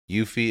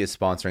Eufy is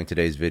sponsoring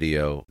today's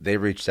video. They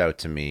reached out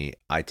to me.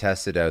 I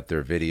tested out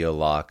their video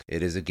lock.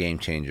 It is a game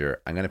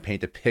changer. I'm going to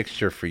paint a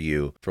picture for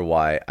you for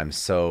why I'm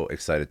so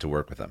excited to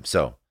work with them.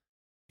 So,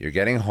 you're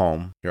getting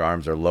home, your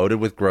arms are loaded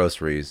with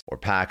groceries or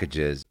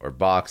packages or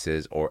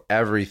boxes or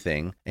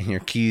everything, and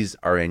your keys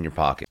are in your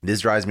pocket. This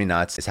drives me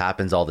nuts. This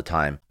happens all the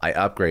time. I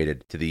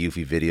upgraded to the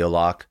Eufy video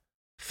lock,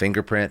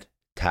 fingerprint,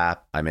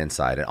 tap, I'm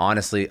inside. And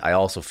honestly, I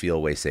also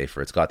feel way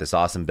safer. It's got this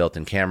awesome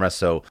built-in camera,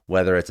 so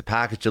whether it's a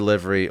package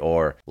delivery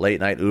or late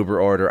night Uber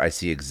order, I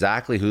see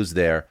exactly who's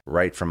there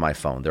right from my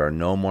phone. There are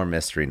no more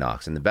mystery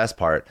knocks. And the best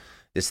part,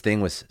 this thing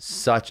was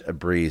such a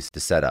breeze to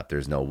set up.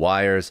 There's no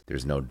wires,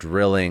 there's no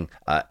drilling.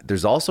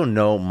 There's also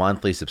no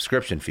monthly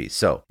subscription fees.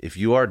 So if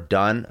you are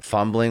done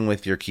fumbling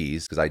with your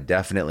keys, because I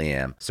definitely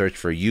am, search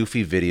for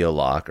Eufy Video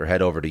Lock or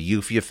head over to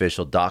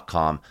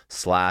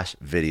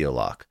eufyofficial.com/video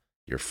lock.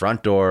 Your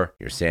front door,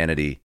 your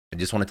sanity. I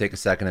just want to take a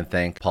second and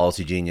thank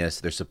Policy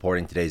Genius. They're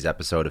supporting today's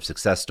episode of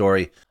Success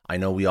Story. I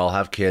know we all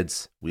have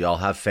kids, we all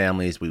have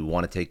families we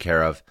want to take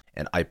care of,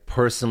 and I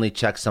personally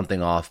checked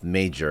something off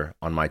major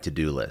on my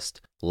to-do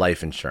list: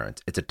 life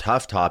insurance. It's a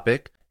tough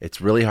topic.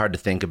 It's really hard to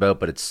think about,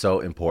 but it's so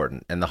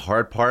important. And the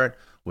hard part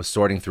was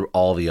sorting through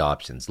all the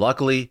options.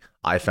 Luckily,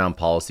 I found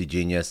Policy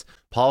Genius.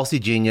 Policy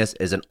Genius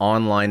is an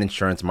online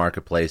insurance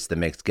marketplace that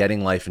makes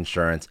getting life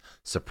insurance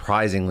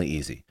surprisingly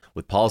easy.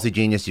 With Policy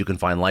Genius, you can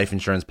find life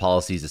insurance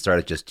policies that start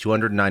at just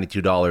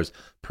 $292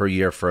 per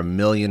year for $1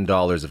 million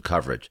of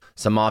coverage.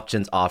 Some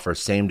options offer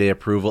same-day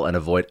approval and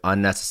avoid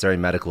unnecessary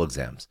medical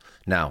exams.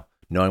 Now,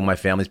 knowing my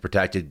family's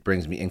protected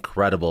brings me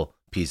incredible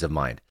peace of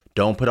mind.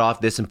 Don't put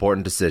off this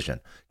important decision.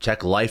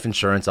 Check life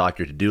insurance off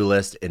your to-do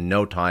list in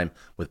no time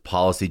with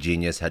Policy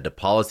Genius. Head to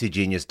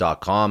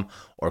policygenius.com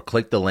or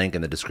click the link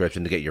in the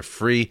description to get your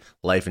free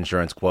life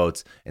insurance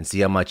quotes and see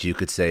how much you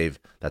could save.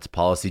 That's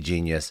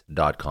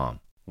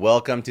policygenius.com.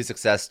 Welcome to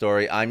Success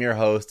Story. I'm your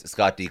host,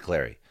 Scott D.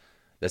 Clary.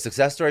 The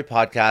Success Story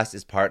podcast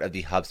is part of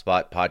the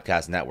HubSpot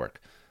Podcast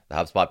Network. The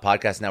HubSpot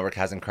Podcast Network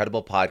has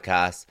incredible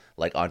podcasts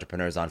like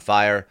Entrepreneurs on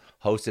Fire,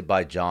 hosted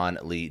by John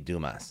Lee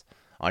Dumas.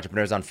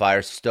 Entrepreneurs on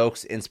Fire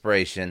stokes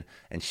inspiration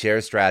and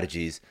shares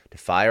strategies to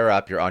fire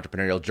up your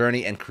entrepreneurial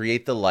journey and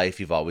create the life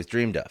you've always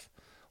dreamed of.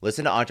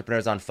 Listen to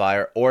Entrepreneurs on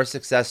Fire or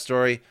Success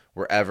Story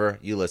wherever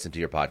you listen to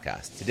your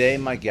podcast. Today,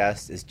 my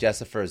guest is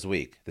Jessica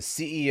Zwiek, the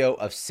CEO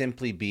of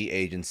Simply Be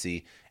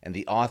Agency and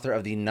the author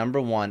of the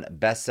 #1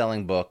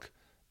 best-selling book,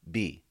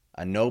 Be,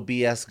 a no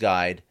BS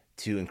guide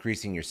to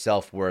increasing your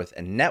self-worth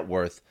and net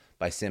worth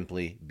by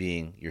simply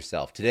being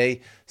yourself.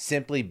 Today,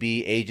 Simply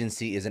Be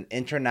Agency is an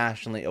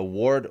internationally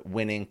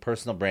award-winning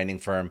personal branding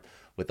firm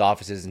with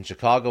offices in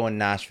Chicago and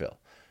Nashville.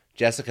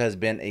 Jessica has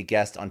been a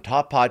guest on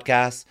top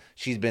podcasts.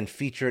 She's been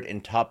featured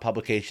in top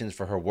publications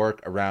for her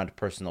work around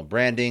personal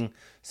branding,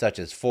 such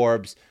as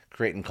Forbes,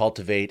 Create and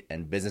Cultivate,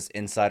 and Business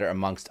Insider,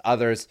 amongst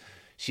others.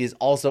 She has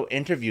also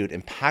interviewed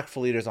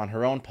impactful leaders on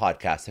her own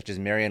podcast, such as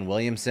Marianne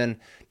Williamson,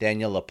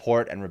 Daniel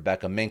Laporte, and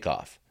Rebecca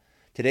Minkoff.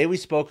 Today, we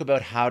spoke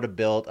about how to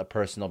build a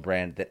personal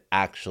brand that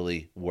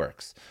actually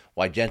works,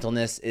 why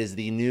gentleness is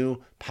the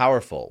new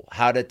powerful,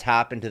 how to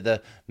tap into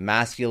the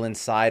masculine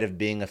side of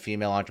being a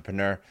female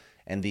entrepreneur,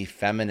 and the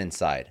feminine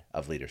side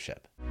of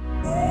leadership.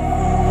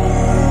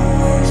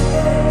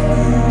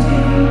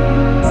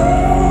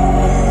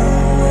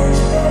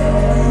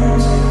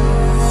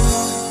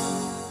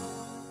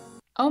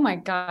 Oh my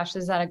gosh,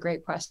 is that a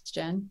great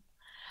question?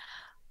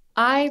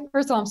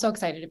 First of all, I'm so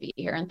excited to be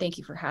here and thank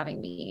you for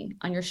having me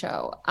on your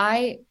show.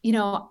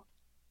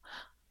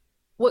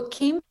 What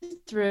came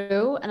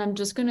through, and I'm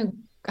just gonna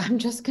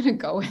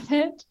go with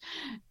it,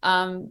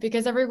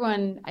 because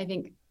everyone, I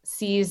think,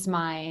 sees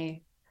my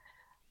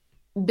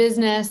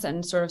business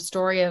and sort of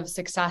story of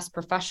success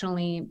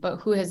professionally, but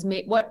who has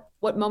made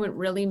what moment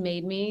really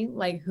made me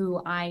like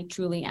who I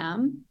truly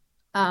am,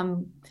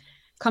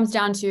 comes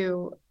down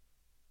to,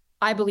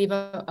 I believe,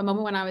 a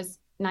moment when I was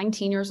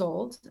 19 years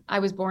old. I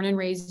was born and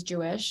raised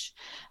Jewish,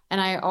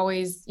 and I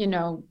always,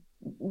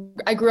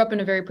 I grew up in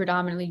a very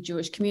predominantly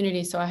Jewish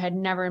community, so I had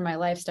never in my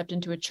life stepped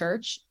into a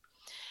church,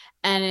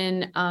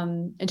 and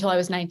until I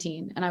was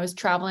 19, and I was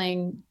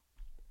traveling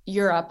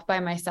Europe by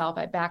myself.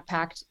 I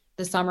backpacked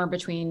the summer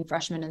between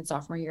freshman and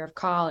sophomore year of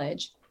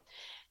college.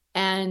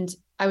 And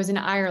I was in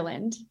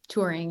Ireland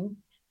touring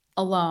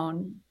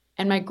alone.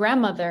 And my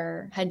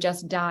grandmother had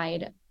just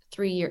died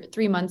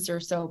 3 months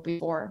or so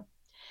before.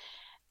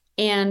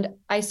 And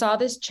I saw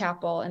this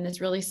chapel in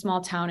this really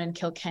small town in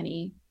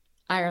Kilkenny,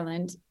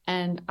 Ireland.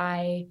 And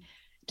I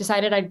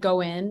decided I'd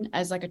go in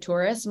as like a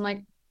tourist. I'm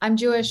like, I'm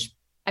Jewish.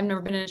 I've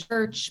never been in a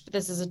church, but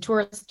this is a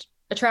tourist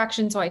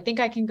attraction, so I think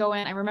I can go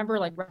in. I remember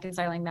like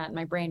reconciling that in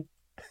my brain.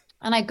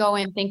 And I go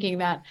in thinking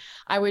that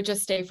I would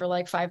just stay for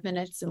like 5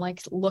 minutes and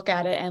like look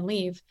at it and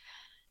leave.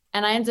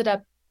 And I ended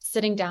up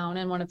sitting down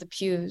in one of the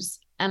pews,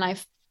 and I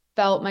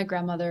felt my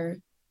grandmother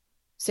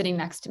sitting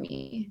next to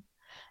me.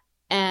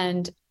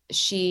 And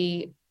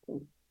she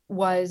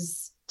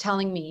was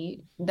telling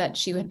me that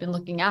she had been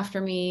looking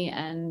after me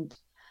and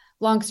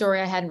long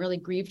story, I hadn't really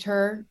grieved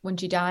her when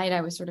she died.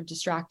 I was sort of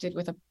distracted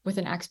with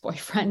an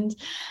ex-boyfriend.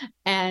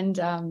 And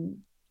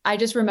I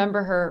just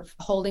remember her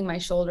holding my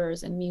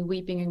shoulders and me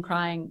weeping and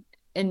crying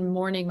and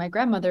mourning my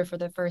grandmother for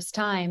the first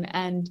time.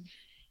 And,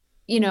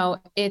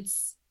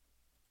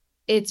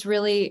 it's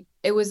really,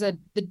 it was the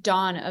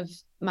dawn of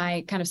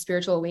my kind of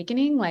spiritual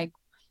awakening. Like,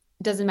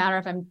 it doesn't matter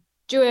if I'm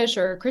Jewish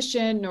or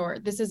Christian, or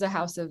this is a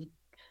house of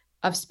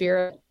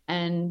spirit.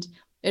 And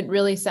it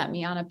really set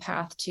me on a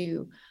path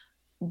to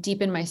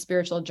deepen my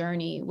spiritual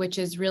journey, which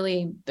is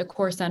really the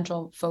core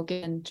central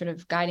focus and sort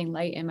of guiding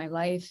light in my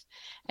life.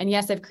 And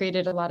yes, I've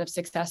created a lot of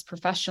success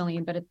professionally,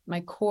 but at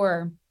my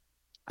core,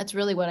 that's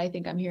really what I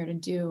think I'm here to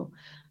do,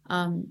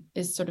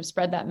 is sort of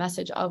spread that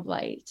message of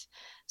light.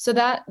 So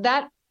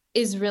that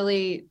is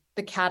really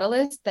the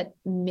catalyst that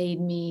made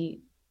me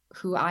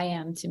who I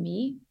am to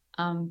me,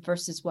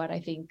 versus what I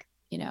think,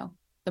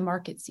 the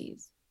market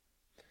sees.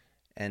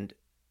 And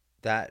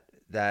that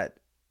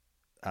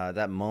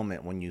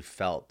moment when you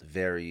felt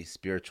very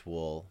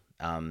spiritual,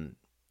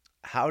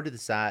 how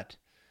does that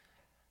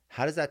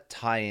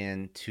tie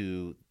in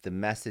to the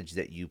message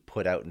that you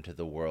put out into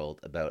the world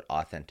about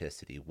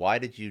authenticity? Why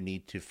did you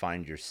need to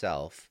find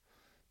yourself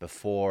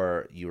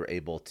before you were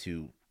able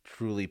to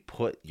truly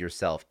put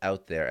yourself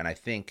out there, and I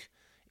think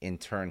in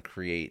turn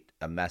create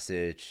a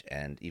message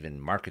and even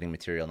marketing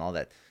material and all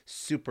that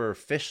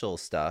superficial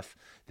stuff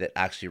that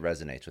actually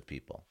resonates with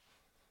people?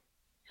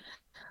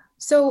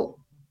 So,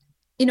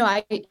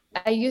 I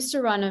used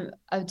to run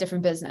a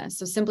different business.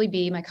 So Simply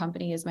Be, my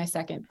company, is my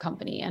second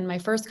company. And my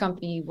first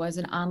company was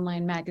an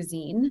online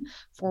magazine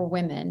for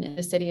women in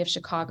the city of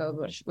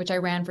Chicago, which I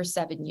ran for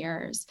 7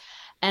 years.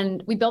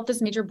 And we built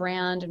this major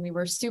brand, and we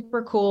were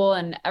super cool.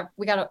 And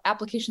we got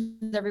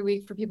applications every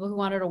week for people who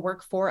wanted to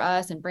work for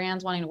us and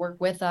brands wanting to work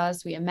with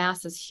us. We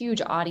amassed this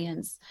huge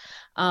audience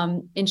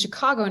in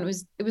Chicago. And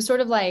it was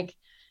sort of like,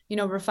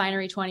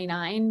 Refinery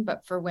 29,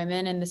 but for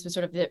women. And this was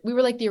sort of we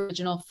were like the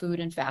original food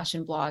and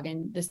fashion blog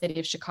in the city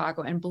of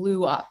Chicago, and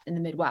blew up in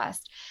the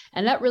Midwest.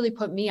 And that really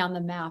put me on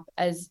the map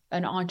as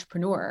an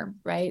entrepreneur,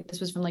 right? This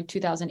was from like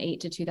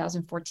 2008 to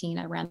 2014.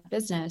 I ran the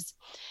business.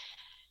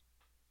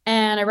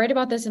 And I write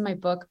about this in my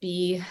book,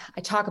 B. I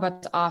talk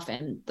about this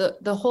often.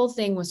 The whole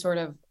thing was sort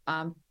of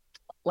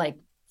like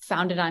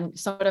founded on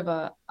somewhat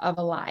of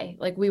a lie.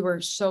 Like, we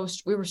were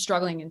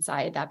struggling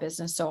inside that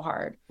business so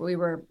hard.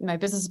 My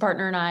business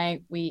partner and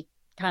I, we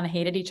kind of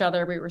hated each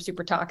other. We were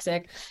super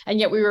toxic. And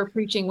yet we were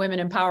preaching women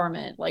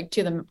empowerment, like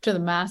to the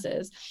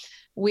masses.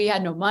 We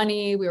had no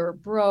money. We were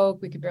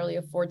broke. We could barely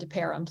afford to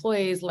pay our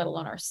employees, let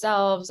alone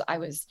ourselves. I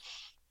was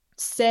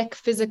sick,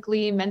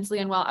 physically, mentally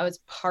unwell. I was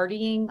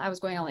partying. I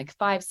was going on like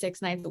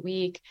 5-6 nights a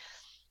week,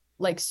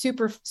 like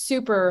super,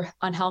 super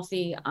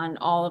unhealthy on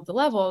all of the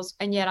levels.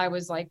 And yet I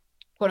was like,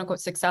 quote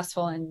unquote,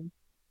 successful and,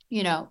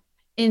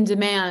 in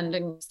demand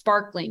and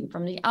sparkling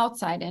from the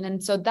outside in.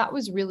 And so that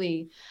was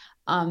really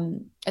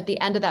at the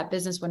end of that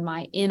business when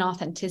my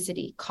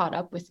inauthenticity caught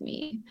up with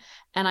me,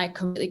 and I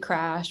completely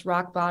crashed,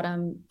 rock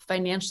bottom,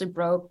 financially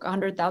broke,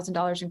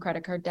 $100,000 in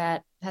credit card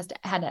debt,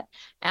 had to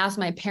ask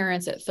my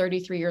parents at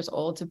 33 years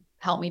old to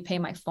help me pay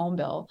my phone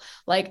bill.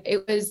 Like,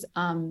 it was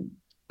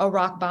a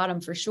rock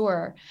bottom for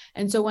sure.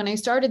 And so when I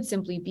started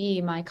Simply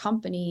Be, my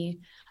company,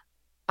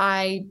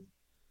 I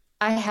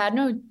had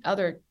no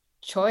other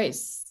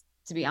choice,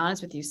 to be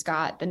honest with you,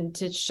 Scott, than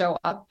to show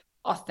up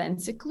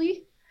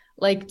authentically,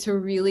 like to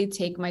really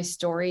take my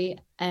story.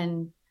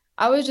 And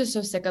I was just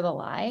so sick of the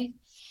lie.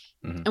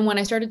 Mm-hmm. And when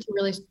I started to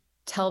really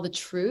tell the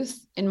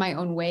truth in my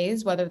own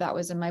ways, whether that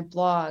was in my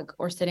blog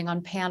or sitting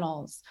on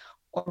panels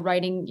or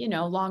writing,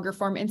 longer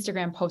form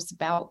Instagram posts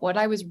about what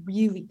I was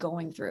really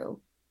going through,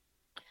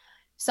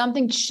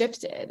 something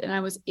shifted, and I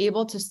was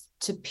able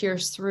to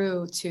pierce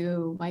through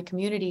to my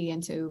community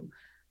and to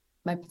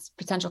my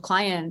potential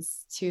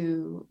clients,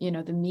 to,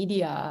 the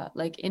media,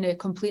 like in a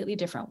completely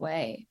different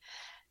way.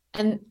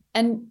 And,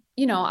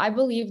 I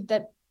believe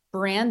that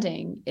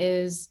branding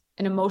is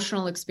an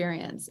emotional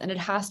experience, and it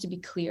has to be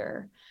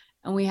clear.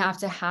 And we have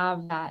to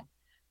have that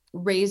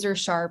razor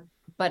sharp,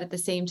 but at the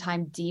same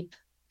time, deep,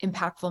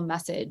 impactful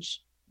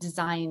message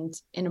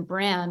designed in a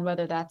brand,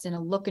 whether that's in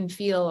a look and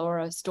feel or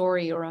a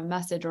story or a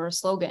message or a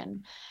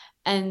slogan.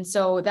 And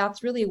so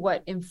that's really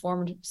what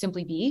informed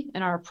Simply Be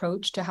and our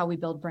approach to how we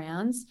build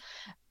brands.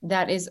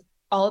 That is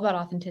all about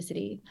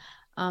authenticity.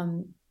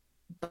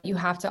 But you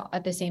have to,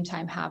 at the same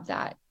time, have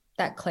that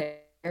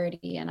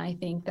clarity. And I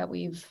think that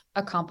we've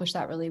accomplished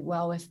that really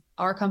well with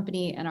our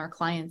company and our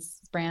clients'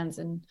 brands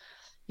and,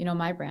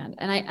 my brand.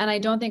 And I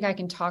don't think I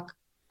can talk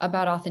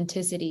about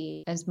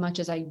authenticity as much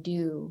as I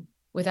do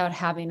without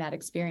having that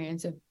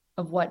experience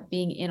of what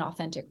being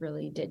inauthentic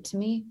really did to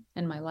me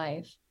in my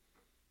life.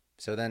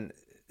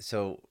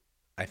 So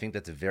I think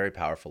that's a very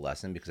powerful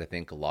lesson, because I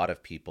think a lot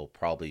of people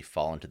probably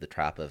fall into the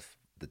trap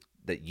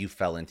that you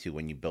fell into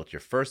when you built your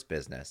first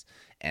business.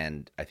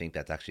 And I think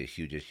that's actually a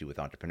huge issue with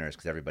entrepreneurs,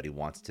 because everybody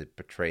wants to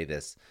portray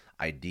this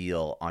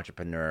ideal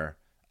entrepreneur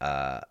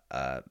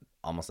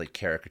almost like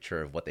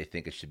caricature of what they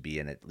think it should be,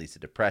 and it leads to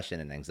depression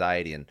and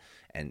anxiety, and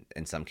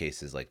in some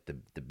cases like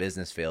the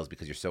business fails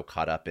because you're so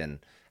caught up in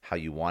how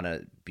you want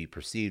to be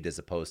perceived as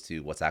opposed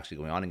to what's actually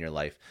going on in your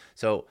life.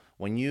 So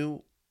when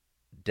you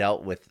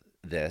dealt with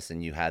this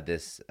and you had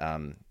this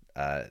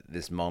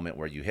moment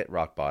where you hit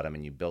rock bottom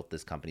and you built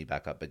this company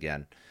back up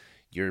again,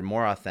 you're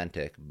more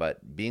authentic.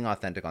 But being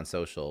authentic on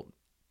social,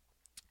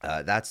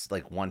 that's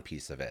like one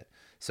piece of it.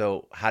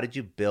 So how did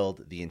you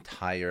build the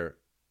entire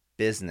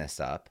business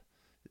up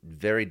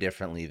very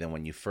differently than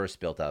when you first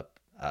built up,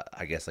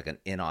 I guess, like an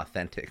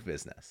inauthentic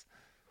business?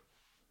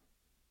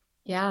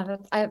 Yeah,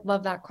 I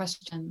love that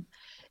question.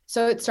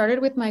 So it started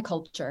with my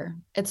culture.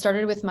 It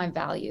started with my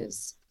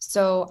values.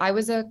 So I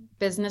was a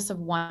business of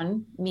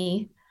one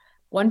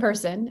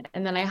person,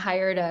 and then I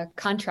hired a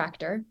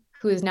contractor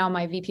who is now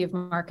my VP of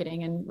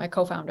marketing and my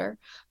co-founder.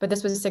 But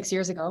this was 6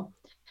 years ago.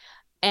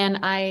 And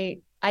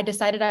I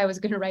decided I was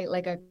going to write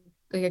like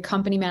a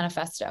company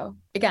manifesto.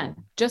 Again,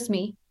 just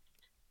me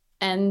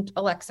and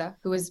Alexa,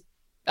 who was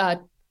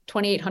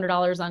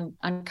 $2,800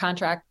 on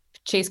contract,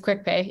 Chase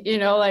Quick Pay,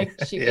 like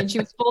Yeah. and she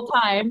was full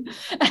time.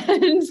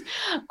 And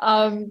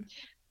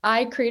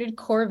I created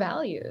core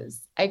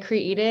values. I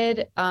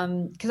created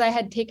because I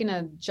had taken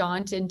a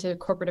jaunt into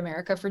corporate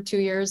America for 2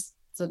 years.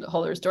 It's a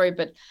whole other story,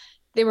 but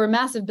they were a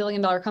massive $1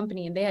 billion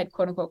company and they had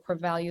quote unquote core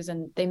values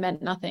and they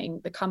meant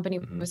nothing. The company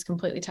Mm-hmm. was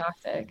completely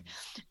toxic.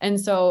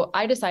 And so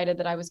I decided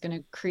that I was going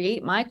to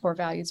create my core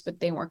values, but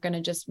they weren't going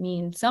to just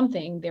mean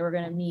something. They were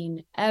going to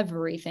mean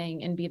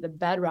everything and be the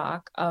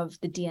bedrock of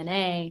the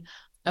DNA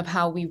of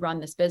how we run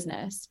this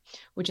business,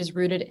 which is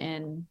rooted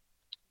in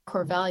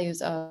core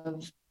values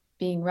of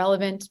being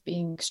relevant,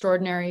 being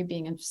extraordinary,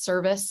 being of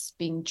service,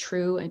 being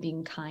true, and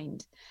being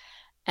kind.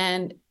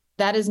 And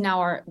that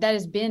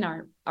has been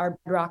our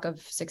bedrock of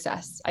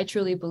success. I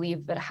truly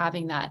believe that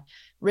having that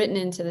written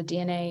into the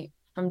DNA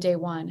from day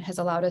one has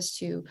allowed us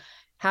to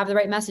have the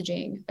right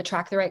messaging,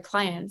 attract the right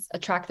clients,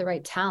 attract the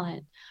right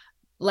talent,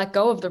 let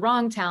go of the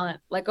wrong talent,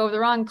 let go of the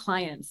wrong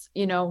clients,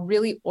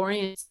 really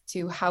orient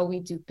to how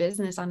we do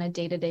business on a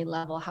day-to-day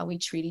level, how we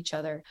treat each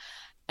other.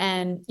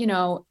 And,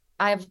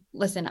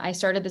 I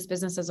started this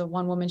business as a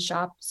one-woman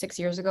shop 6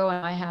 years ago,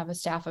 and I have a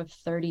staff of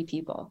 30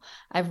 people.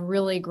 I've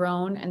really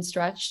grown and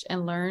stretched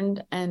and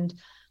learned, and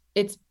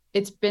it's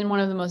been one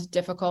of the most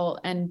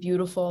difficult and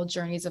beautiful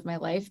journeys of my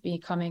life,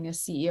 becoming a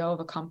CEO of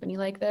a company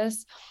like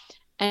this.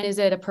 And is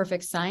it a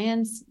perfect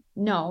science?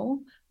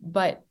 No,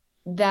 but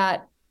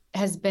that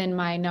has been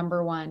my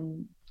number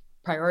one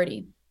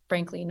priority,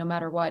 frankly, no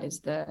matter what, is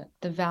the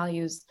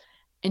values,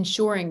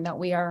 ensuring that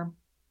we are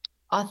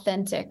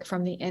authentic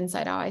from the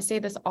inside out. I say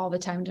this all the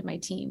time to my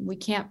team. We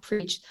can't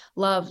preach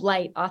love,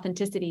 light,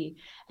 authenticity,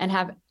 and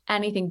have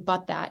anything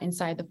but that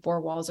inside the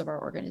four walls of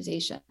our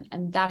organization.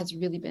 And that has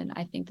really been,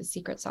 I think, the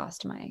secret sauce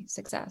to my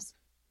success.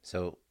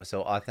 So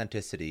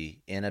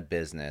authenticity in a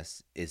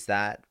business, is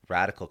that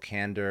radical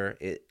candor?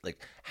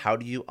 How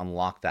do you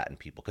unlock that in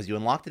people? Because you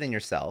unlocked it in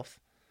yourself,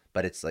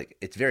 but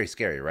it's very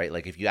scary, right?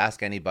 Like if you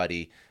ask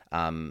anybody,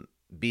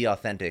 be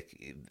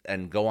authentic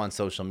and go on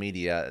social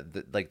media,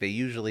 they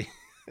usually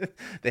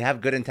they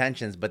have good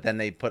intentions, but then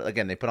they put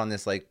on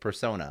this like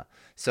persona.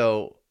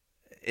 So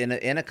in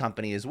a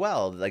company as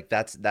well, like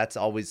that's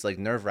always like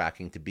nerve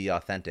wracking to be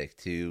authentic,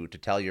 to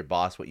tell your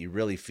boss what you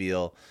really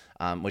feel,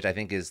 which I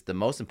think is the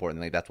most important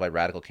thing. Like that's why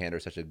radical candor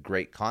is such a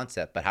great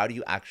concept. But how do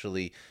you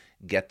actually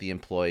get the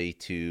employee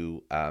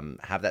to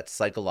have that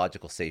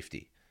psychological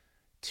safety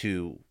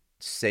to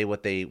say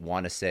what they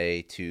want to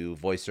say, to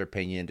voice their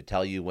opinion, to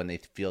tell you when they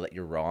feel that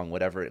you're wrong,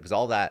 whatever? Because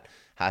all that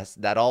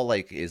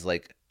is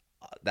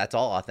that's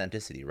all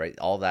authenticity, right?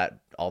 All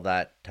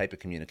that type of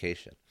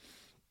communication.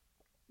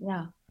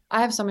 Yeah.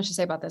 I have so much to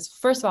say about this.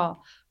 First of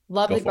all,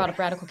 love Go that you for brought it. up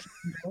Radical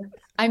Candor.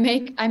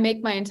 I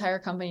make my entire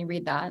company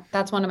read that.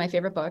 That's one of my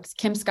favorite books.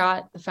 Kim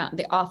Scott,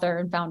 the author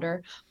and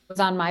founder, was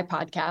on my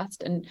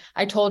podcast. And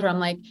I told her, I'm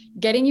like,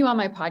 getting you on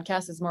my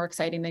podcast is more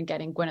exciting than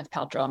getting Gwyneth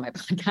Paltrow on my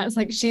podcast.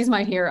 Like, she's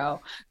my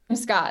hero. Kim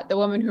Scott, the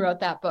woman who wrote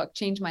that book,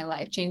 changed my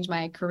life, changed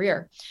my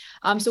career.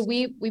 So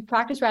we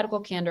practice Radical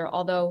Candor,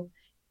 although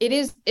it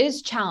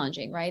is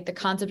challenging, right? The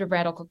concept of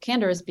radical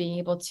candor is being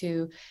able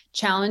to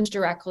challenge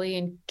directly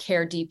and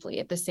care deeply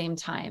at the same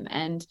time.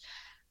 And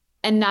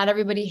not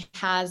everybody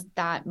has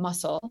that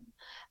muscle.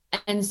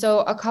 And so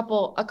a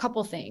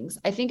couple things.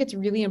 I think it's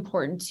really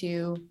important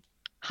to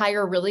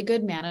hire really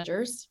good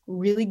managers,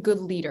 really good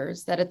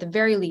leaders that at the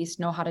very least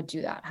know how to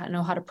do that,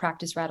 know how to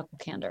practice radical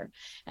candor.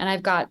 And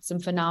I've got some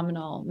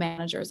phenomenal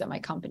managers at my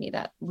company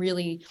that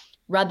really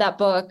read that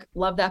book,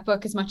 love that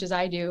book as much as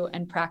I do,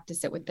 and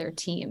practice it with their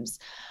teams.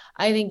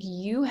 I think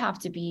you have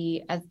to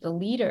be, as the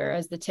leader,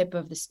 as the tip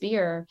of the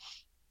spear,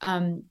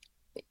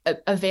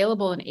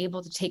 available and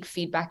able to take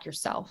feedback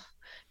yourself,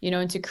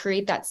 and to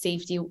create that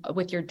safety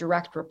with your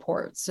direct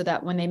reports so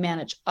that when they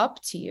manage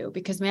up to you,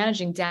 because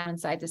managing down and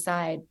side to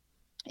side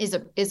is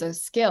a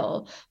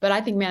skill, but I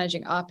think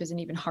managing up is an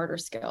even harder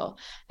skill.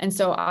 And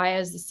so I,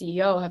 as the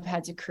CEO, have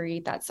had to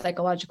create that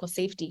psychological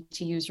safety,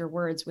 to use your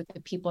words, with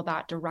the people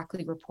that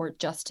directly report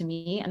just to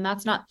me. And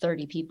that's not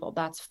 30 people,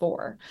 that's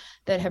 4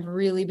 that have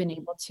really been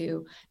able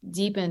to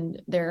deepen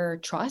their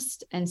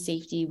trust and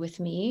safety with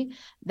me,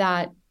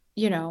 that,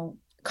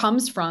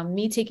 comes from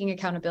me taking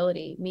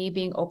accountability, me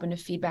being open to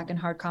feedback and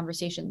hard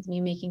conversations,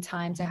 me making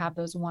time to have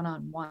those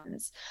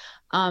one-on-ones.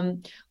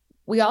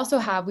 We also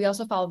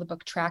follow the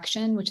book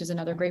Traction, which is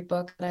another great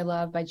book that I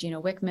love, by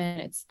Gino Wickman.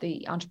 It's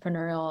the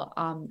entrepreneurial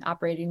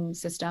operating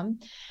system.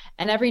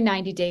 And every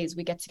 90 days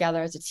we get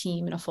together as a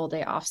team in a full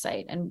day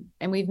offsite.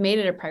 And we've made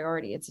it a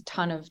priority. It's a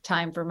ton of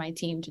time for my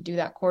team to do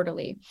that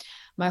quarterly.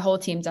 My whole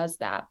team does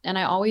that. And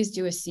I always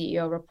do a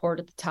CEO report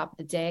at the top of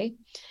the day.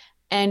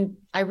 And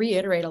I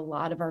reiterate a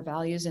lot of our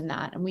values in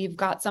that. And we've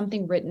got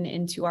something written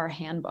into our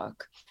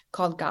handbook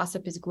called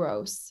Gossip is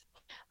Gross.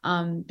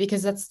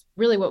 Because that's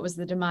really what was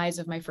the demise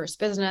of my first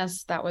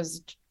business. That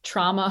was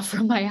trauma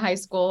from my high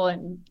school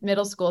and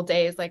middle school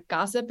days. Like,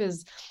 gossip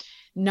is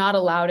not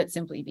allowed at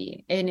Simply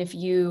Be. And if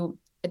you,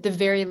 at the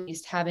very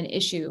least, have an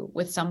issue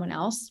with someone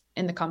else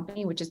in the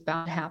company, which is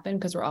bound to happen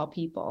because we're all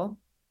people,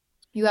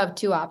 you have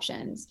 2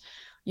 options.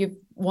 You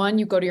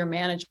go to your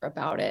manager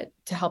about it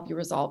to help you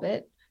resolve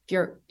it,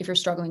 if you're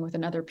struggling with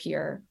another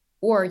peer,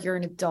 or you're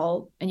an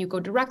adult and you go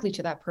directly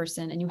to that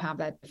person and you have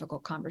that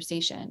difficult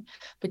conversation.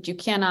 But you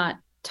cannot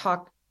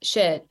talk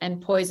shit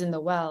and poison the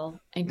well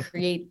and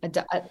create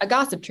a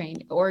gossip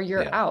train, or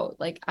you're out.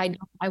 Like,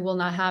 I will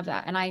not have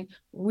that. And I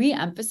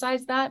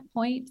re-emphasize that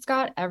point,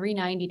 Scott, every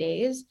 90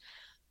 days.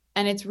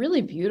 And it's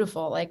really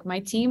beautiful. Like,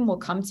 my team will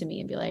come to me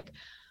and be like,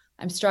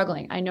 I'm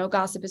struggling. I know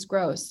gossip is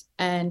gross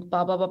and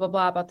blah, blah, blah, blah,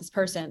 blah about this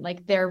person.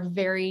 Like, they're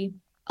very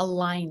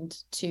aligned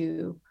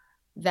to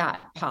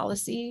that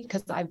policy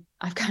because I've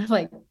kind of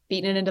like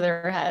beaten it into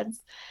their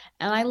heads,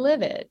 and I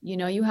live it.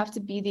 You have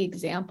to be the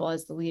example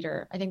as the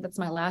leader. I think that's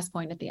my last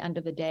point. At the end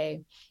of the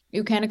day,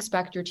 you can't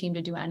expect your team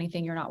to do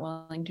anything you're not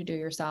willing to do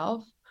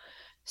yourself.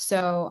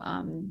 So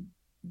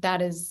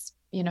that is,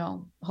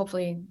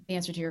 hopefully the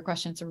answer to your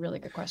question. It's a really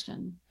good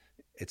question.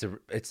 It's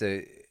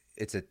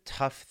a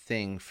tough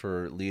thing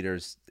for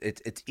leaders.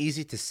 It's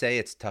easy to say,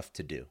 it's tough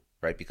to do.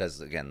 Right? Because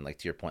again, like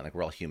to your point, like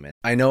we're all human.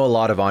 I know a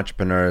lot of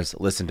entrepreneurs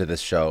listen to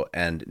this show,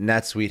 and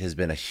NetSuite has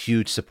been a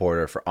huge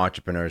supporter for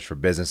entrepreneurs, for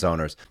business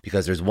owners,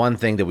 because there's one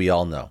thing that we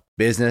all know.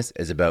 Business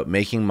is about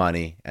making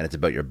money, and it's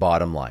about your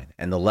bottom line.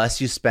 And the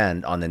less you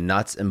spend on the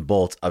nuts and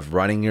bolts of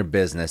running your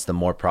business, the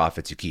more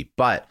profits you keep.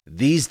 But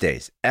these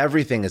days,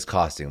 everything is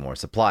costing more.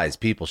 Supplies,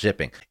 people,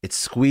 shipping. It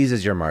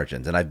squeezes your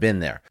margins. And I've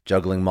been there,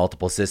 juggling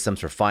multiple systems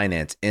for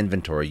finance,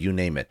 inventory, you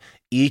name it,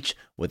 each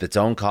with its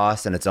own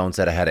costs and its own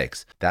set of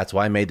headaches. That's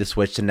why I made the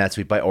switch to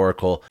NetSuite by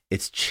Oracle.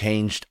 It's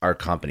changed our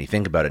company.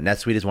 Think about it.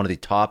 NetSuite is one of the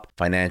top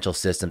financial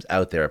systems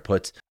out there. It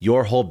puts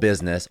your whole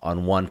business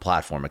on one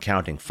platform: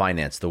 accounting,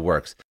 finance, the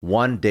works.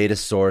 One data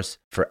source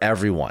for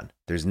everyone.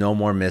 There's no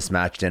more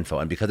mismatched info.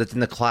 And because it's in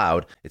the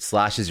cloud, it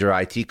slashes your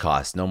IT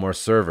costs. No more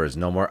servers,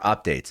 no more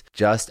updates.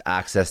 Just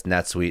access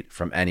NetSuite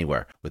from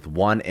anywhere. With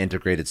one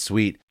integrated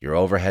suite, your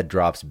overhead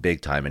drops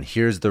big time. And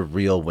here's the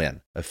real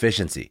win: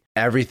 efficiency.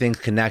 Everything's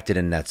connected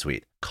in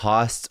NetSuite.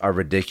 Costs are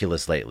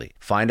ridiculous lately.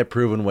 Find a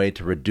proven way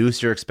to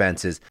reduce your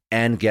expenses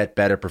and get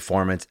better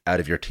performance out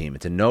of your team.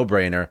 It's a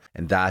no-brainer,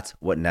 and that's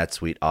what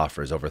NetSuite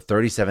offers. Over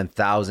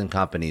 37,000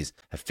 companies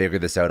have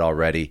figured this out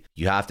already.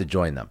 You have to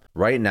join them.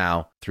 Right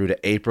now, through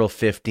to April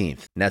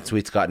 15th,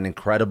 NetSuite's got an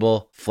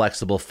incredible,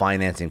 flexible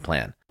financing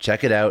plan.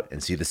 Check it out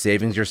and see the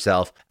savings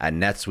yourself at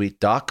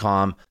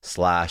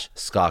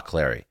netsuite.com/Scott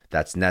Clary.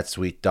 That's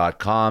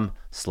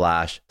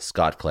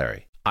netsuite.com/Scott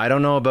Clary. I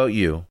don't know about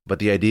you, but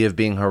the idea of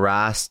being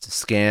harassed,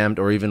 scammed,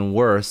 or even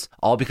worse,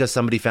 all because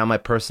somebody found my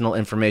personal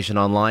information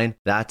online,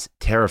 that's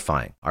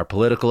terrifying. Our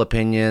political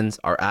opinions,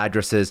 our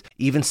addresses,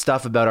 even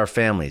stuff about our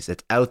families,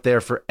 it's out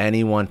there for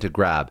anyone to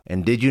grab.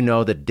 And did you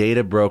know that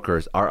data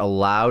brokers are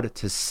allowed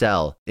to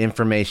sell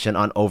information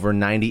on over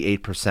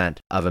 98%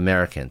 of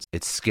Americans?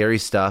 It's scary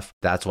stuff.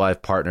 That's why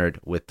I've partnered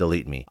with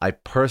Delete Me. I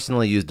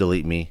personally use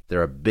Delete Me.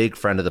 They're a big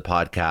friend of the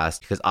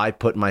podcast because I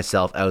put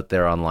myself out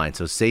there online.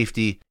 So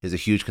safety is a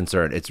huge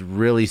concern. It's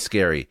really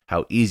scary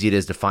how easy it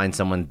is to find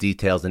someone's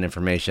details and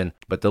information,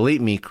 but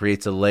Delete Me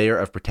creates a layer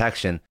of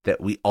protection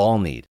that we all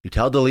need. You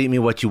tell Delete Me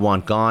what you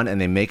want gone, and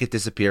they make it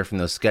disappear from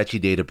those sketchy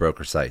data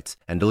broker sites.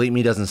 And Delete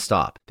Me doesn't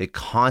stop. They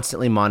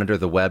constantly monitor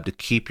the web to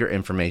keep your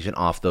information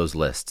off those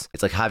lists.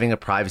 It's like having a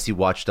privacy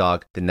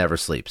watchdog that never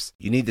sleeps.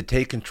 You need to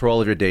take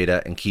control of your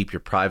data and keep your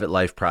private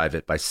life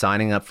private by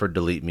signing up for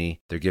Delete Me.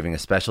 They're giving a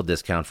special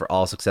discount for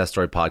all Success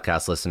Story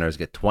podcast listeners.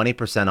 Get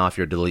 20% off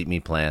your Delete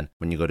Me plan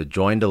when you go to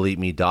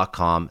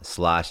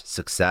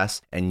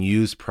joindeleteme.com/success and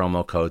use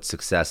promo code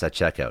success at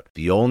checkout.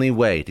 The only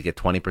way to get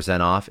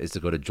 20% off is to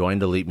go to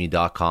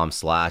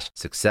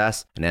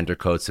joindeleteme.com/success and enter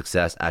code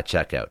success at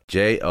checkout.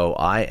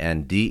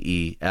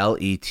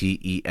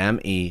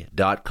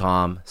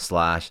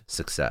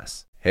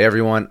 joindeleteme.com/success. Hey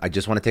everyone, I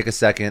just want to take a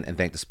second and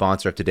thank the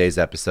sponsor of today's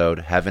episode,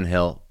 Heaven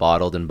Hill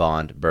Bottled and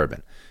Bond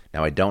Bourbon.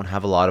 Now, I don't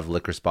have a lot of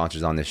liquor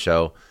sponsors on this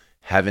show.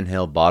 Heaven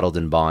Hill Bottled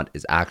and Bond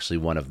is actually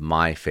one of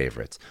my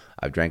favorites.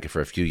 I've drank it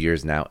for a few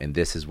years now, and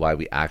this is why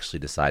we actually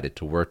decided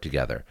to work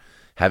together.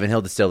 Heaven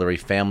Hill Distillery,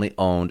 family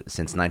owned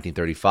since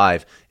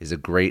 1935, is a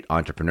great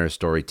entrepreneur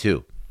story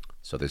too.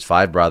 So there's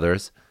 5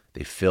 brothers.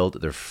 They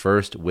filled their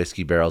first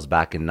whiskey barrels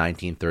back in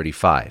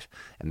 1935,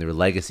 and their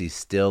legacy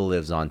still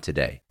lives on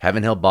today.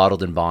 Heaven Hill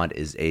Bottled and Bond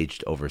is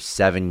aged over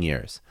 7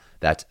 years.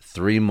 That's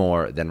 3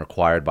 more than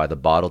required by the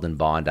Bottled and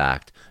Bond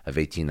Act of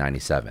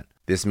 1897.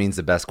 This means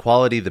the best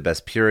quality, the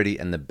best purity,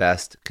 and the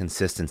best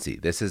consistency.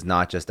 This is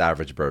not just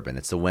average bourbon.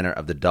 It's the winner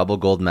of the double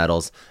gold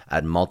medals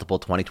at multiple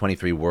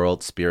 2023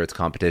 World Spirits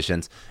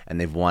competitions,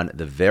 and they've won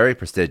the very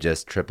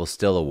prestigious Triple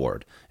Still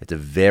Award. It's a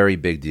very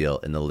big deal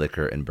in the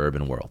liquor and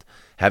bourbon world.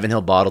 Heaven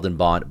Hill Bottled and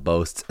Bond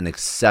boasts an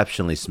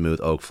exceptionally smooth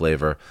oak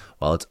flavor,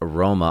 while its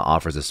aroma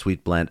offers a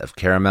sweet blend of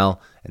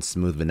caramel and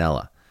smooth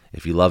vanilla.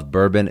 If you love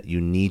bourbon,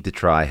 you need to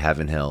try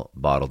Heaven Hill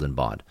Bottled and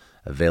Bond.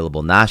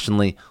 Available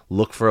nationally,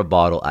 look for a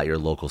bottle at your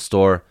local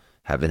store.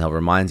 Heaven Hill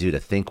reminds you to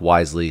think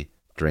wisely,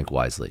 drink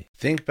wisely.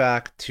 Think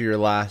back to your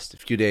last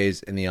few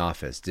days in the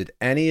office. Did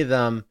any of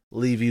them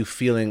leave you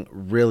feeling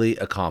really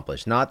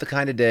accomplished? Not the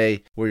kind of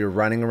day where you're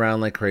running around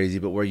like crazy,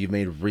 but where you've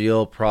made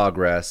real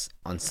progress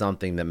on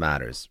something that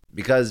matters.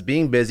 Because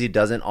being busy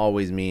doesn't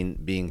always mean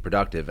being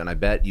productive, and I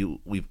bet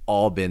we've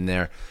all been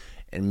there.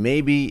 And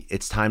maybe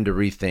it's time to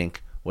rethink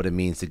what it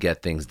means to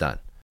get things done.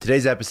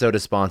 Today's episode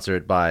is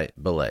sponsored by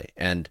Belay,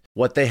 and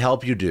what they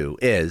help you do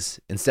is,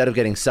 instead of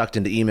getting sucked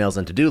into emails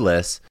and to-do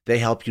lists, they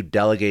help you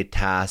delegate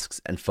tasks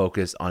and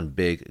focus on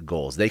big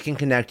goals. They can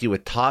connect you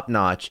with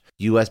top-notch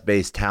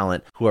US-based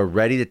talent who are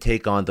ready to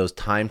take on those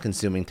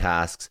time-consuming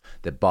tasks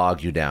that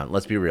bog you down.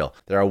 Let's be real.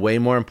 There are way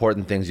more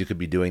important things you could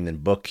be doing than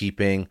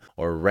bookkeeping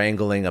or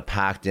wrangling a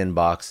packed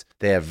inbox.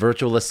 They have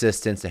virtual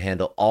assistants to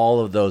handle all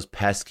of those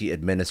pesky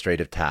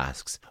administrative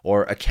tasks,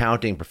 or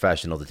accounting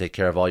professional to take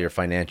care of all your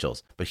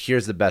financials. But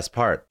here's the best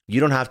part. You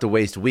don't have to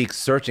waste weeks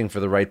searching for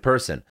the right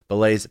person.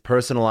 Belay's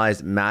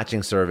personalized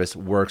matching service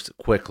works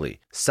quickly,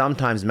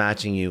 sometimes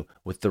matching you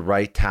with the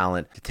right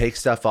talent to take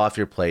stuff off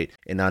your plate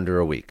in under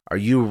a week. Are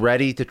you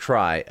ready to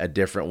try a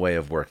different way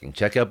of working?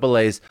 Check out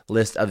Belay's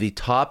list of the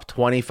top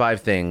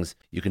 25 things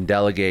you can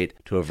delegate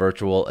to a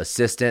virtual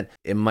assistant.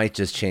 It might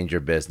just change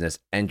your business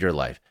and your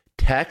life.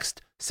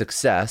 Text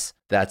SUCCESS,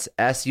 that's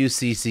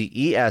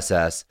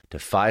SUCCESS, to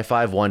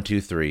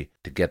 55123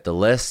 to get the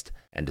list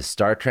and to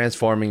start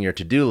transforming your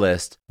to-do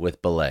list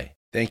with Belay.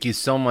 Thank you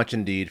so much,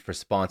 Indeed, for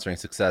sponsoring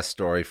Success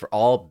Story. For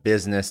all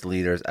business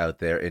leaders out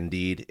there,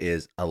 Indeed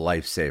is a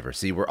lifesaver.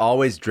 See, we're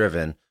always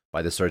driven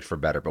by the search for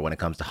better, but when it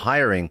comes to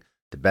hiring,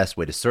 the best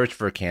way to search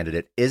for a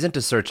candidate isn't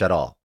to search at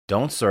all.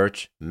 Don't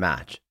search,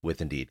 match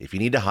with Indeed. If you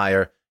need to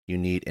hire, you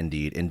need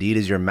Indeed. Indeed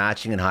is your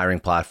matching and hiring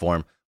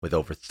platform with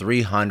over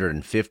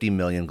 350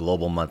 million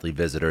global monthly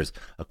visitors,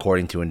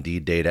 according to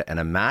Indeed data, and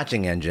a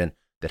matching engine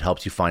that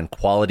helps you find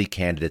quality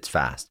candidates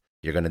fast.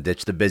 You're going to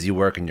ditch the busy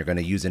work and you're going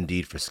to use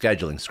Indeed for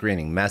scheduling,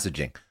 screening,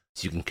 messaging,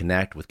 so you can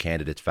connect with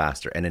candidates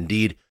faster. And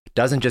Indeed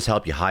doesn't just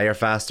help you hire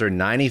faster.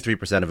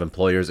 93% of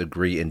employers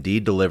agree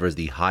Indeed delivers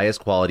the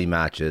highest quality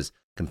matches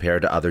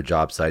compared to other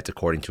job sites,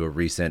 according to a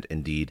recent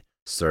Indeed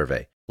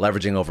survey.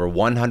 Leveraging over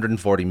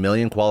 140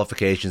 million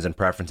qualifications and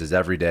preferences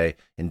every day,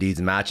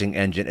 Indeed's matching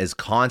engine is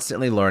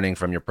constantly learning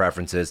from your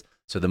preferences.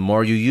 So the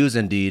more you use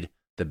Indeed,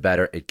 the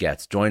better it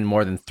gets. Join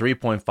more than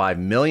 3.5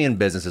 million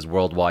businesses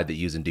worldwide that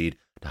use Indeed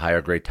to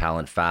hire great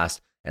talent fast.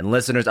 And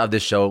listeners of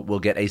this show will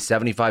get a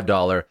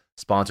 $75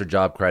 sponsored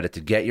job credit to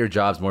get your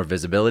jobs more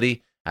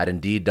visibility at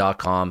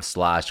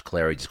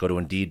Indeed.com/Clary. Just go to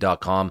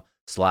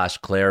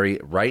Indeed.com/Clary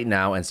right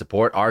now and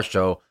support our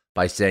show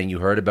by saying you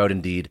heard about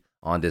Indeed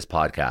on this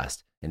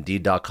podcast.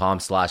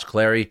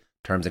 Indeed.com/Clary.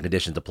 Terms and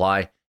conditions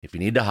apply. If you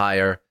need to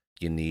hire,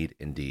 you need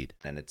Indeed.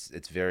 And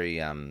it's very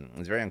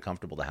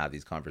uncomfortable to have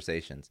these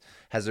conversations.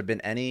 Has there been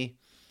any,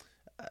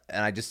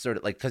 and I just sort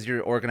of like, because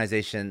your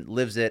organization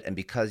lives it, and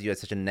because you had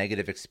such a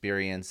negative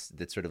experience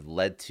that sort of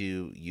led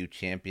to you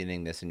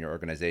championing this in your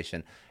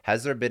organization,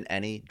 has there been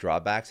any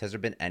drawbacks? Has there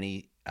been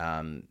any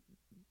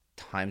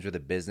times where the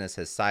business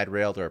has side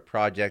railed, or a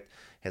project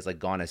has like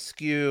gone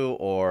askew,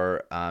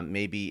 or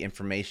maybe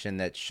information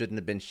that shouldn't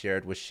have been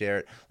shared was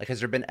shared? Like, has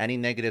there been any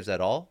negatives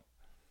at all?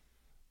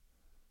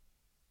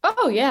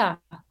 Oh yeah.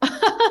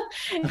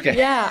 Okay.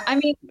 Yeah. I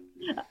mean,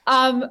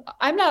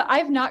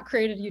 I've not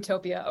created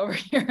utopia over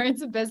here.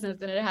 It's a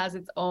business and it has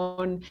its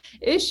own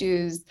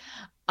issues.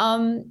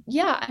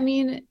 Yeah, I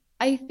mean,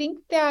 I think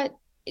that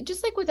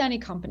just like with any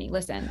company,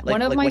 listen,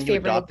 one of my when you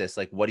favorite adopt this,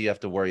 like, what do you have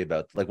to worry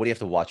about? Like, what do you have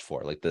to watch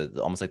for? Like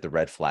almost like the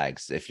red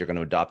flags, if you're going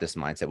to adopt this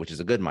mindset, which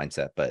is a good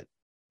mindset, but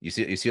you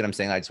see what I'm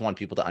saying? I just want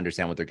people to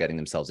understand what they're getting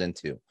themselves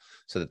into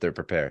so that they're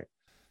prepared.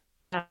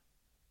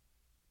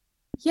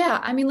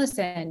 Yeah, I mean,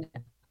 listen,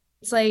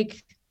 it's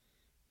like,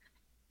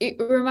 it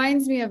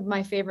reminds me of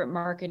my favorite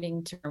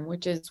marketing term,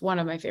 which is one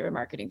of my favorite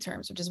marketing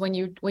terms, which is when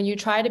you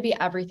try to be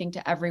everything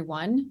to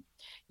everyone,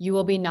 you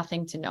will be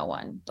nothing to no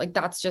one. Like,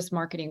 that's just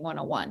marketing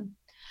 101.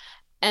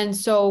 And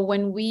so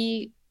when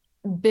we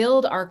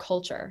build our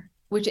culture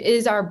which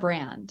is our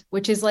brand,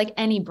 which is like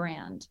any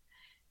brand,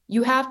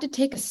 you have to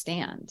take a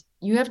stand.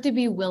 You have to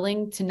be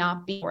willing to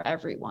not be for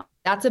everyone.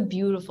 That's a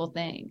beautiful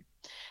thing.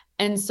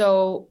 And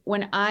so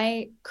when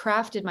I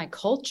crafted my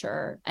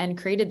culture and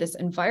created this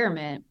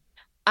environment,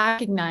 I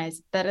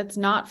recognized that it's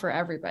not for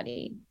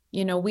everybody.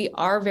 You know, we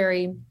are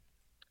very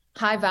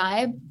high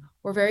vibe.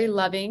 We're very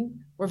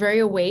loving. We're very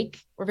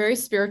awake. We're very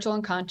spiritual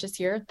and conscious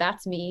here.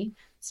 That's me.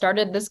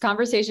 Started this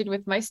conversation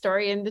with my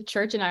story in the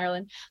church in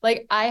Ireland.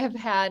 Like I have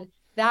had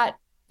that,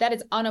 that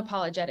is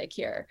unapologetic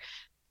here.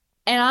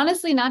 And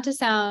honestly, not to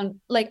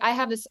sound like I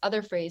have this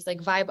other phrase,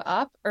 like vibe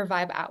up or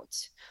vibe out,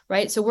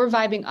 right? So we're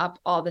vibing up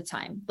all the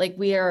time. Like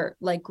we are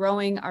like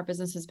growing. Our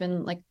business has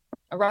been like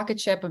a rocket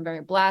ship. I'm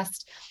very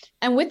blessed.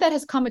 And with that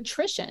has come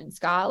attrition,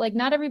 Scott. Like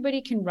not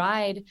everybody can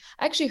ride.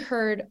 I actually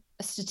heard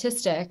a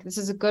statistic. This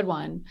is a good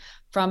one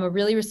from a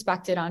really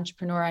respected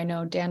entrepreneur I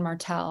know, Dan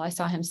Martell. I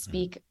saw him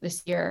speak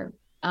this year.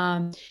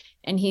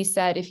 And he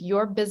said, if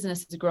your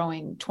business is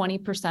growing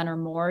 20% or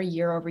more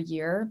year over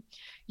year,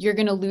 you're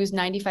going to lose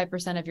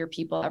 95% of your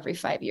people every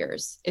 5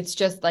 years. It's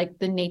just like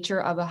the nature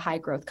of a high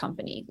growth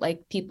company.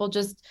 Like people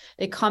just,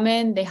 they come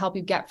in, they help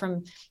you get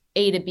from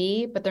A to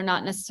B, but they're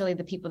not necessarily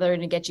the people that are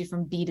going to get you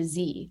from B to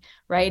Z,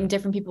 right? And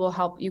different people will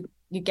help you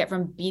get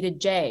from B to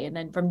J and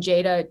then from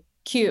J to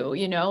Q,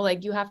 you know,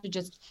 like you have to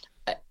just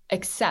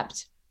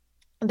accept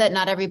that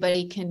not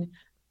everybody can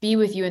be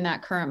with you in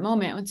that current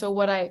moment. And so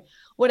what I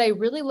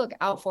really look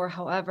out for,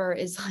 however,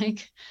 is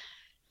like,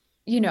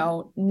 you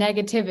know,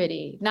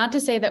 negativity, not to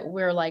say that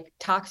we're like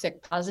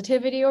toxic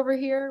positivity over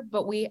here,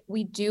 but we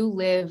do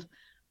live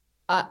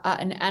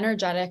an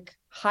energetic,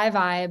 high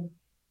vibe,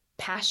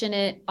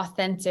 passionate,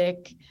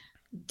 authentic,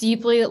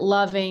 deeply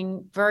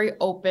loving, very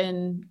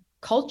open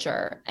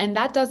culture. And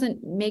that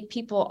doesn't make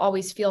people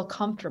always feel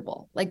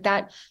comfortable like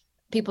that.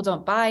 People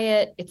don't buy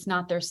it. It's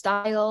not their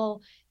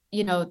style.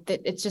 You know,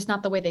 that it's just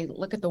not the way they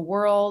look at the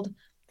world.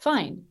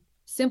 Fine.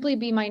 Simply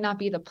Be might not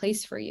be the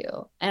place for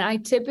you. And I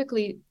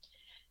typically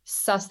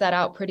suss that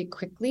out pretty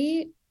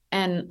quickly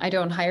and I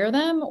don't hire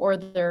them or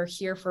they're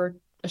here for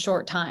a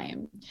short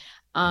time.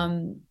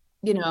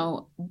 You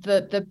know,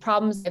 the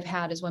problems I've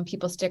had is when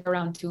people stick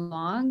around too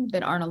long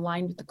that aren't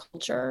aligned with the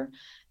culture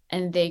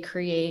and they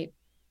create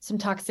some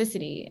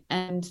toxicity.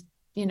 And,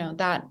 you know,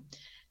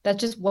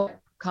 that's just what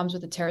comes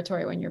with the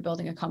territory when you're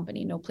building a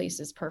company. No place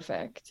is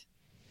perfect.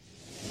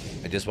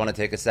 I just want to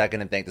take a second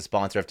and thank the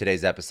sponsor of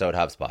today's episode,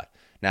 HubSpot.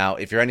 Now,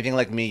 if you're anything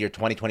like me, your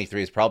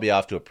 2023 is probably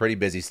off to a pretty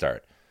busy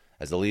start.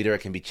 As a leader,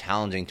 it can be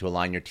challenging to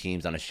align your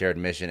teams on a shared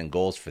mission and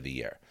goals for the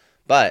year.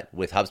 But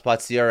with HubSpot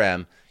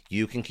CRM,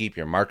 you can keep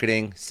your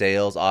marketing,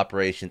 sales,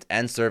 operations,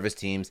 and service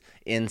teams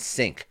in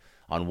sync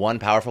on one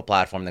powerful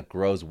platform that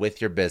grows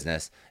with your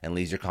business and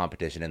leaves your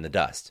competition in the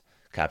dust.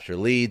 Capture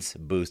leads,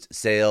 boost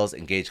sales,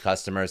 engage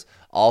customers,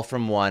 all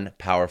from one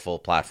powerful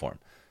platform.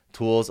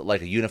 Tools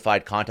like a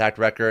unified contact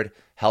record,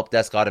 help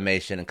desk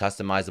automation, and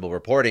customizable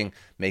reporting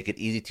make it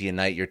easy to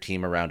unite your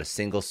team around a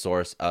single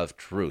source of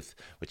truth,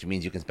 which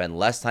means you can spend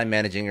less time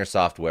managing your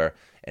software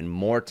and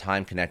more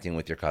time connecting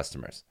with your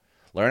customers.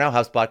 Learn how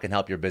HubSpot can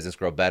help your business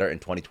grow better in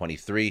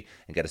 2023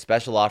 and get a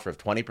special offer of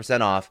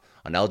 20% off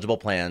on eligible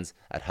plans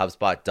at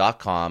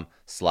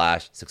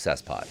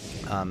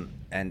HubSpot.com/successpod.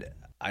 And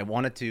I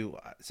wanted to,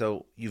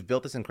 so you've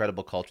built this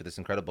incredible culture, this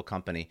incredible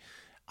company.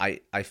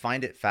 I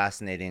find it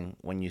fascinating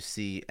when you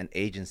see an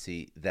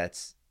agency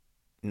that's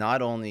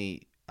not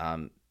only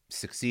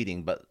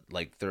succeeding, but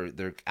like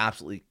they're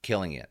absolutely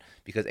killing it,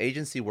 because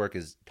agency work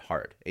is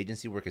hard.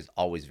 Agency work is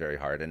always very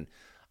hard. And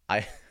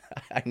I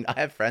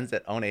have friends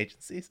that own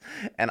agencies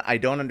and I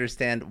don't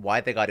understand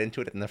why they got into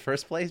it in the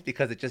first place,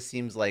 because it just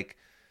seems like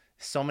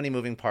so many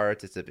moving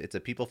parts. It's a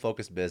people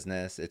focused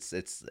business.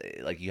 It's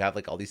like you have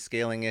like all these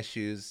scaling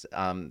issues.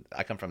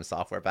 I come from a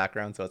software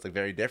background, so it's like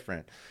very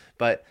different.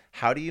 But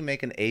how do you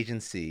make an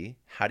agency?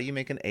 How do you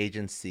make an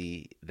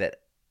agency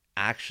that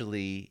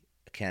actually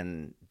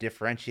can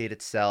differentiate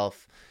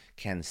itself,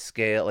 can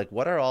scale? Like,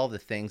 what are all the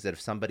things that if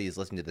somebody is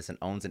listening to this and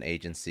owns an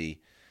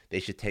agency, they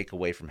should take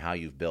away from how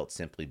you've built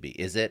Simply Be?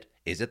 Is it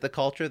the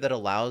culture that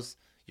allows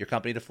your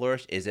company to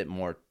flourish? Is it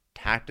more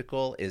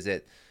tactical? Is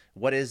it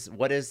what is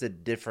the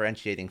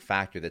differentiating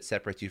factor that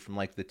separates you from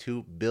like the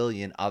 2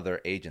 billion other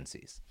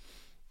agencies?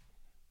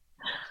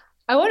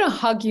 I want to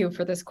hug you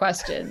for this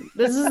question.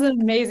 This is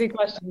an amazing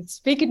question. It's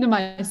speaking to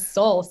my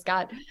soul,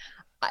 Scott.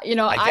 You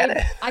know,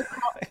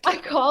 I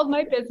called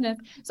my business.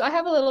 So I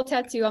have a little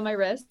tattoo on my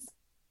wrist.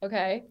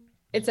 Okay.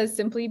 It says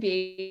Simply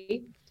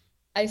Be.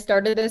 I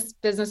started this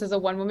business as a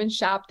one-woman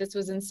shop. This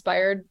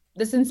inspired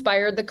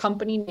the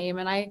company name.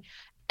 And I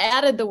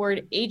added the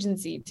word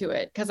agency to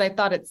it because I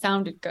thought it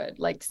sounded good,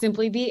 like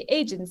Simply Be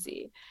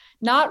Agency,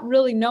 not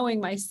really knowing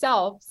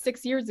myself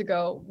 6 years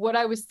ago what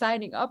I was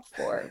signing up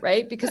for,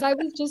 right? Because I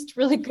was just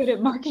really good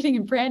at marketing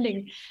and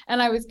branding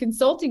and I was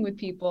consulting with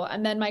people.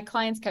 And then my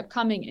clients kept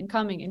coming and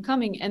coming and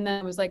coming. And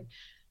then then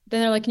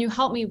they're like, can you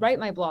help me write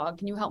my blog?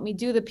 Can you help me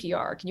do the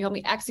PR? Can you help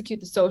me execute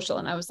the social?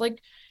 And I was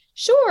like,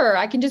 sure,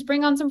 I can just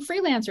bring on some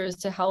freelancers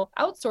to help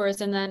outsource.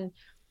 And then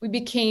we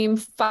became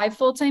 5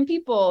 full-time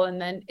people. And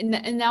then,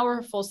 and now we're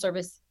a full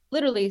service,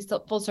 literally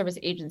full service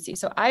agency.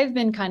 So I've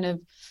been kind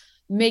of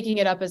making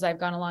it up as I've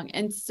gone along.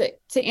 And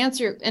to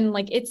answer, and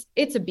like,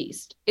 it's a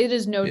beast. It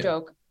is no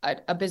joke,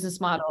 a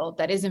business model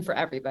that isn't for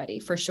everybody,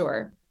 for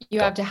sure. You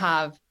have to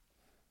have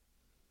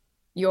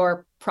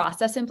your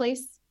process in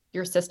place,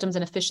 your systems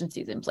and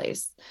efficiencies in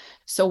place.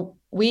 So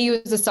we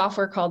use a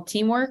software called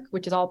Teamwork,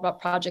 which is all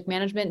about project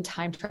management and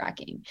time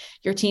tracking.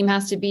 Your team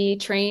has to be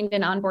trained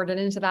and onboarded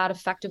into that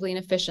effectively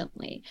and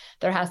efficiently.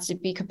 There has to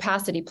be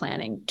capacity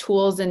planning,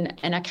 tools and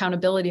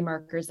accountability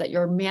markers that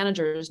your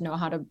managers know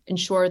how to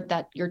ensure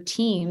that your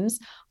teams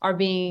are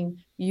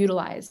being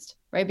utilized,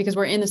 right? Because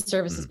we're in the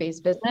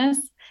services-based business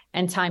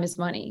and time is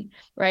money,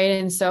 right?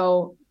 And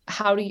so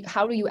how do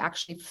you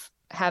actually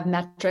have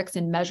metrics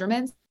and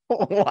measurements?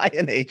 Why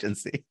an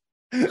agency?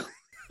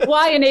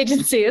 Why an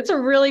agency? It's a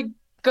really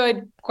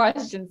good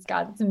question,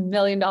 Scott. It's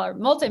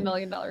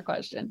multi-million-dollar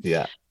question.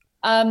 Yeah.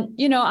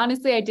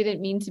 Honestly, I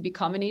didn't mean to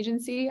become an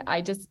agency.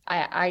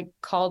 I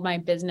called my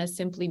business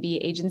Simply Be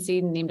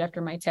Agency, named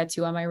after my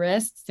tattoo on my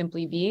wrist,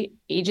 Simply Be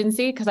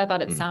Agency, because I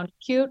thought it sounded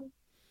cute,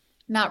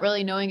 not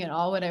really knowing at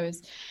all what I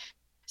was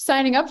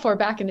signing up for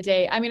back in the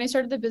day. I mean, I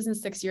started the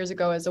business 6 years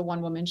ago as a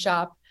one-woman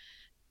shop.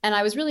 And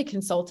I was really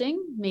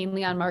consulting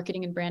mainly on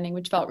marketing and branding,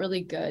 which felt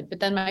really good. But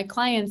then my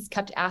clients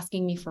kept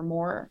asking me for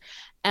more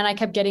and I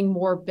kept getting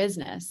more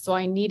business. So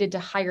I needed to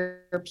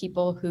hire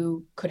people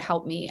who could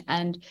help me.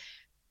 And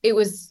it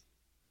was,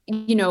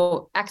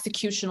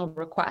 executional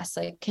requests.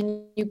 Like,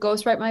 can you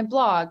ghostwrite my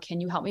blog?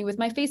 Can you help me with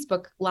my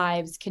Facebook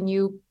lives? Can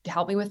you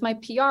help me with my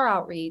PR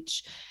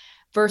outreach?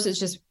 Versus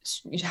just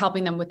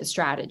helping them with the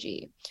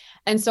strategy.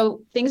 And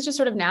so things just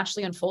sort of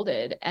naturally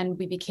unfolded and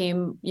we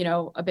became,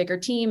 a bigger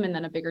team and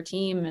then a bigger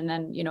team and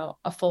then,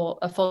 a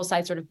full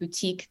size sort of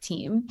boutique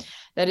team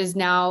that is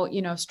now,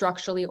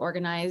 structurally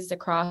organized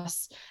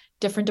across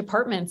different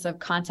departments of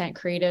content,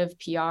 creative,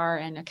 PR,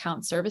 and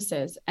account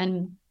services.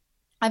 And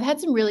I've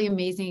had some really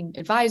amazing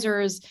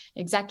advisors,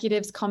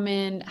 executives come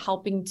in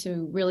helping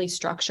to really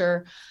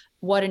structure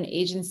what an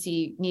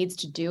agency needs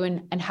to do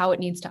and how it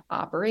needs to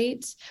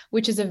operate,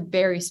 which is a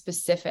very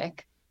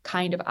specific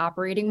kind of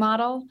operating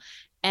model.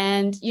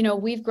 And,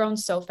 we've grown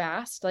so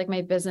fast, like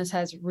my business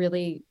has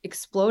really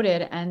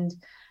exploded and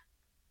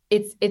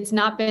it's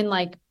not been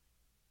like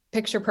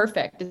picture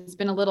perfect. It's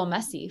been a little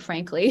messy,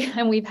 frankly.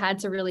 And we've had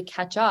to really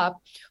catch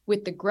up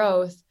with the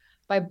growth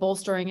by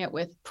bolstering it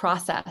with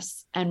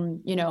process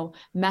and,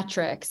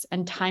 metrics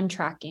and time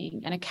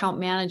tracking and account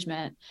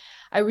management.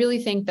 I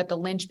really think that the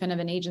linchpin of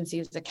an agency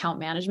is account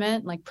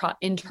management, like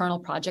internal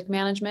project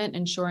management,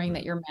 ensuring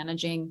that you're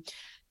managing,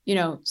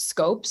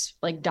 scopes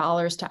like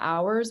dollars to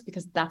hours,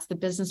 because that's the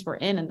business we're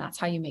in and that's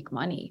how you make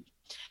money.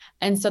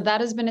 And so that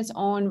has been its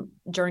own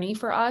journey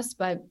for us.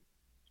 But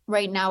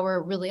right now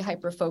we're really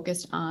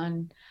hyper-focused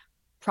on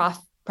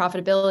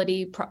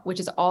profitability, which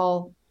is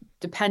all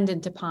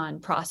dependent upon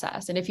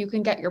process. And if you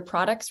can get your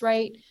products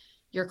right,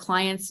 your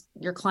client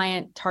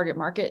target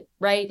market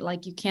right,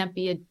 like you can't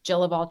be a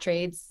Jill of all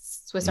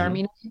trades, Swiss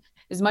Army knife,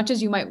 as much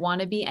as you might want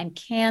to be and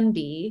can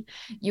be,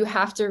 you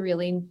have to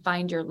really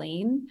find your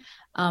lane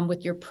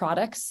with your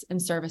products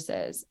and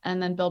services and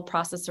then build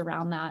process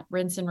around that,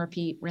 rinse and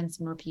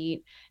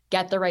repeat,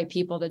 get the right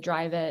people to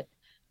drive it.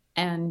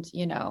 And,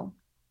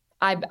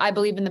 I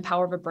believe in the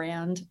power of a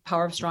brand,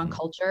 power of strong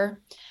culture,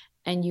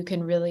 and you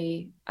can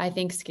really, I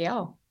think,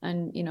 scale.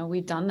 And,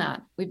 we've done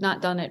that. We've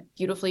not done it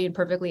beautifully and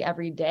perfectly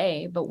every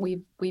day, but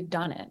we've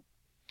done it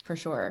for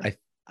sure.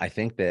 I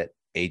think that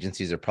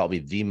agencies are probably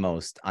the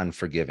most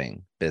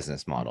unforgiving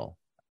business model.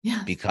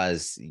 Yeah.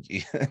 Because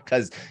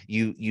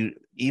you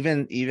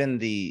even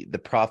the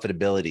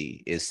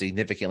profitability is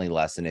significantly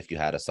less than if you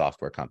had a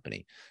software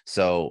company.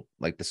 So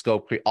like the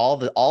scope, all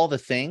the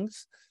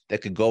things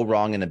that could go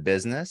wrong in a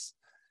business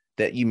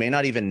that you may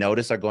not even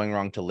notice are going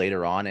wrong till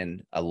later on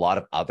in a lot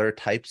of other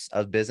types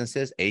of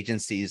businesses.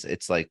 Agencies,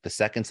 it's like the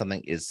second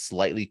something is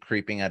slightly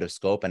creeping out of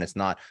scope and it's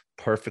not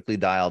perfectly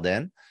dialed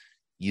in,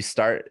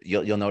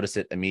 you'll notice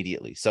it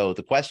immediately. So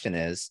the question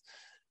is,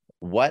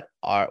 what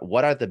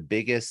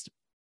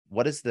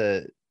is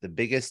the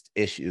biggest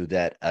issue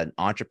that an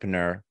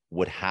entrepreneur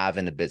would have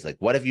in a business? Like,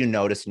 what have you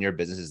noticed in your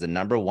business is the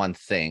number one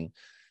thing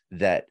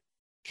that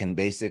can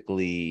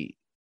basically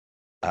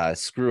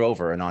screw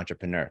over an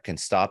entrepreneur, can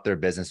stop their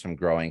business from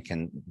growing,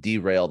 can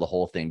derail the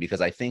whole thing?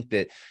 Because I think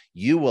that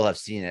you will have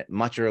seen it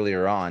much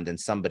earlier on than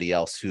somebody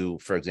else who,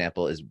 for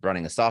example, is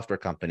running a software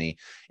company,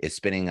 is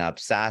spinning up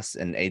SaaS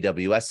and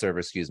AWS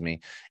server,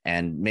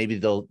 and maybe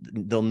they'll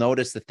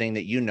notice the thing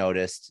that you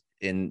noticed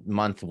in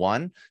month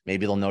one,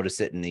 maybe they'll notice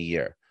it in a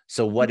year.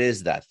 So what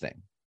is that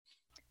thing?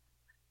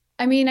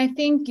 I mean, I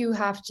think you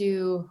have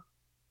to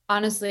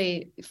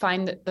honestly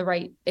find the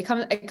right, it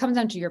comes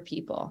down to your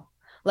people,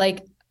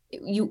 like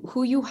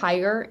who you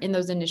hire in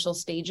those initial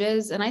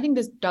stages. And I think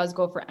this does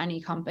go for any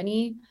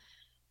company.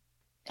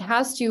 It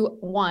has to,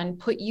 one,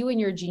 put you in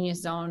your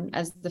genius zone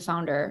as the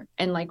founder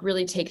and like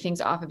really take things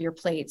off of your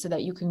plate so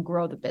that you can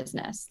grow the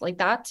business. Like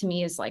that to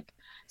me is like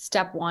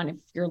step one if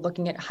you're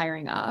looking at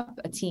hiring up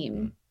a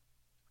team.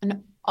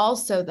 And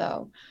Also,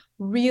 though,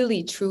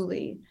 really,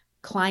 truly,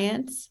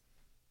 clients,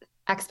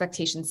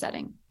 expectation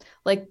setting.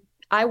 Like,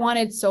 I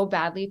wanted so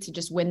badly to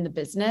just win the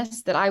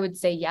business that I would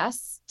say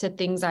yes to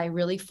things I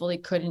really fully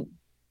couldn't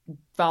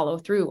follow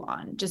through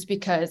on, just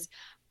because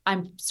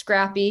I'm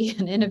scrappy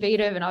and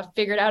innovative and I'll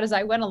figure it out as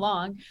I went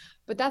along.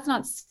 But that's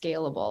not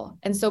scalable.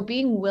 And so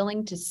being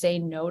willing to say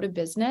no to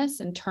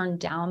business and turn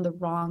down the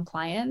wrong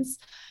clients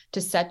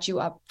to set you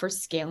up for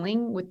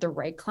scaling with the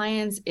right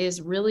clients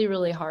is really,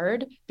 really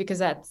hard, because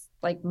that's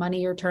like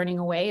money you're turning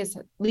away. Is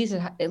at least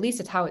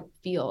it's how it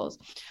feels.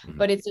 Mm-hmm.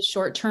 But it's a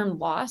short-term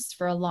loss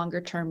for a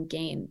longer-term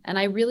gain. And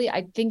I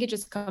think it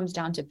just comes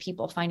down to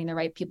people, finding the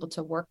right people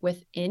to work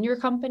with in your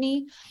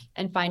company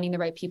and finding the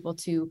right people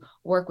to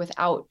work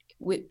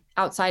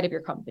outside of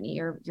your company,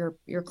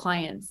 your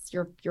clients,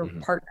 your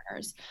mm-hmm.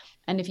 partners.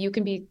 And if you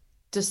can be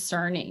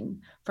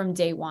discerning from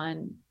day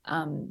one,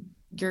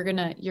 you're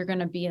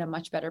gonna be in a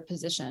much better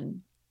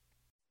position.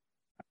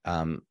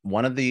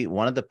 One of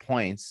the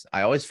points,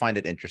 I always find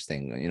it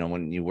interesting, you know,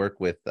 when you work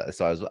with,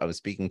 so I was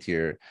speaking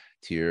to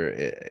your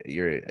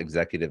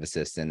executive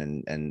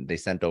assistant, and they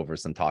sent over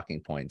some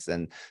talking points,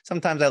 and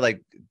sometimes I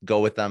like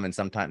go with them, and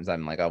sometimes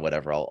I'm like, oh,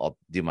 whatever, I'll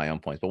do my own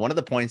points. But one of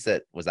the points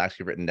that was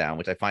actually written down,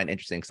 which I find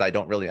interesting because I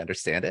don't really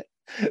understand it,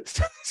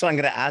 so I'm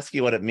going to ask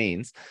you what it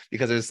means,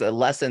 because there's a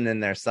lesson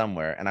in there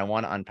somewhere, and I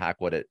want to unpack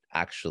what it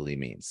actually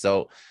means.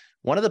 So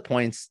one of the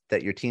points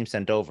that your team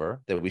sent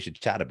over that we should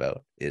chat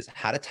about is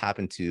how to tap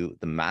into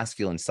the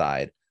masculine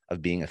side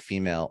of being a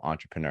female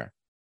entrepreneur.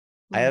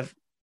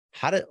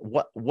 Mm-hmm.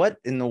 What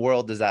in the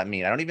world does that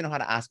mean? I don't even know how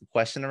to ask a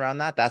question around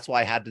that. That's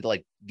why I had to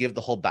like give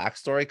the whole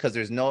backstory, because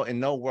there's in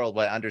no world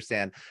will I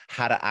understand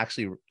how to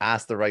actually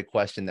ask the right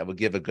question that would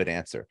give a good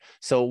answer.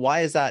 So why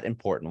is that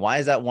important? Why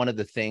is that one of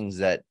the things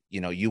that,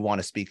 you know, you want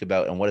to speak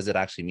about, and what does it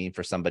actually mean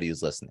for somebody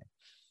who's listening?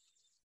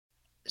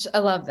 I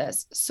love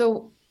this.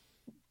 So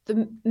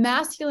the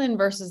masculine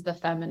versus the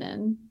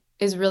feminine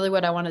is really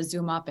what I want to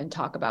zoom up and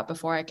talk about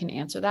before I can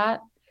answer that.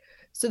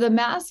 So the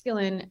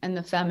masculine and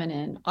the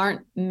feminine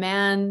aren't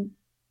man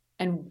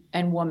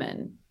and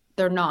woman.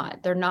 They're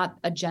not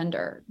a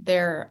gender.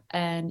 They're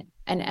an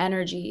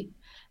energy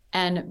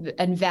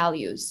and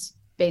values,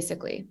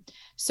 basically.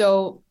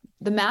 So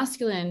the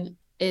masculine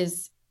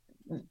is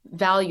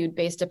valued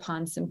based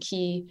upon some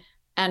key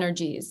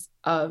energies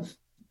of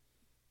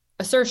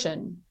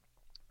assertion,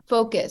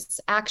 focus,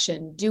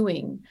 action,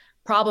 doing,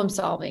 problem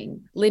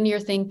solving, linear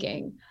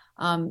thinking,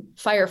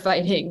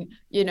 firefighting,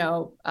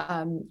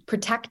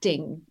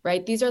 protecting,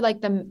 right? These are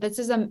like this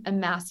is a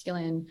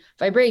masculine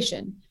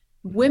vibration.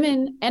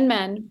 Women and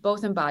men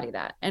both embody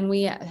that. And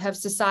we have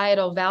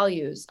societal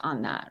values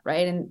on that,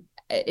 right? And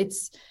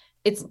it's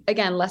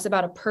again, less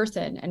about a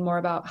person and more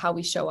about how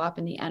we show up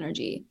in the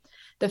energy.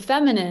 The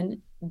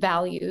feminine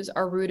values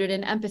are rooted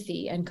in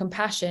empathy and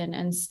compassion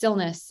and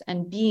stillness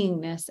and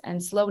beingness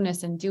and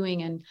slowness and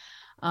doing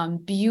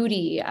and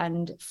beauty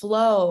and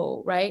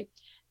flow, right?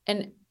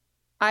 And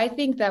I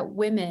think that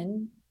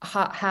women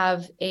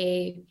have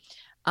an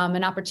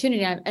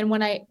opportunity. And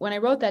when I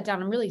wrote that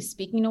down, I'm really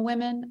speaking to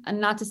women, and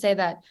not to say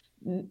that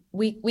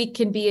we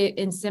can be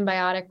in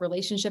symbiotic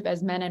relationship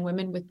as men and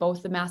women with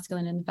both the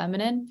masculine and the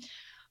feminine,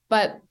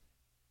 but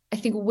I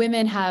think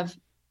women have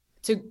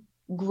to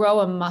grow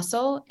a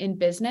muscle in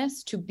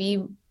business to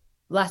be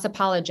less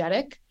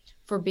apologetic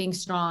for being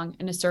strong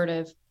and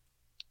assertive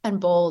and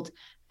bold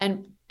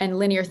and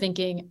linear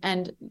thinking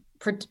and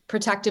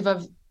protective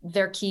of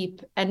their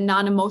keep and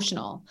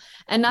non-emotional.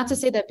 And not to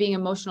say that being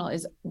emotional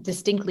is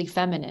distinctly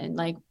feminine,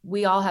 like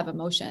we all have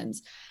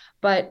emotions.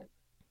 But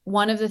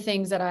one of the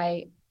things that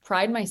I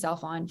pride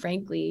myself on,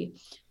 frankly,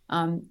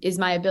 is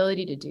my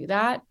ability to do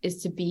that,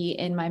 is to be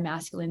in my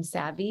masculine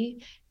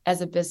savvy as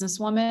a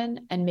businesswoman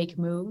and make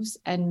moves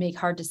and make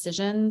hard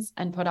decisions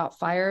and put out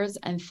fires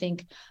and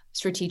think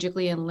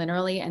strategically and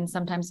linearly, and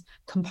sometimes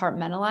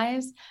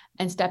compartmentalize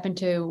and step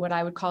into what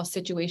I would call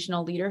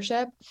situational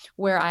leadership,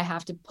 where I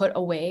have to put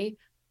away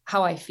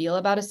how I feel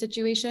about a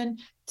situation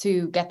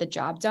to get the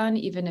job done,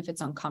 even if it's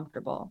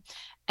uncomfortable.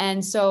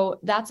 And so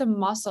that's a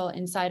muscle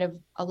inside of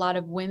a lot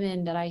of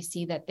women that I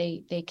see that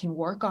they can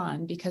work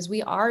on, because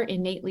we are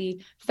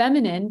innately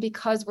feminine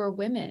because we're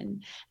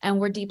women and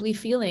we're deeply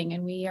feeling,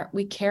 and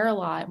we care a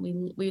lot.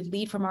 We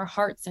lead from our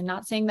hearts, and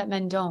not saying that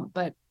men don't,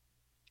 but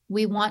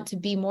we want to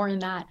be more in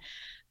that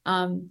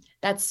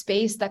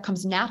space that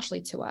comes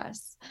naturally to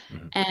us.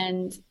 Mm-hmm.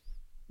 And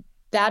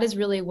that is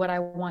really what I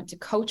want to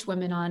coach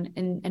women on,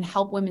 and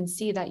help women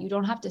see that you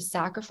don't have to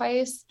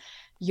sacrifice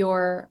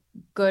your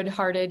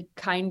good-hearted,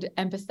 kind,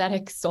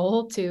 empathetic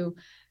soul to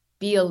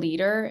be a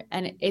leader.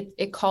 And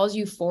it calls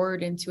you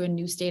forward into a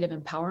new state of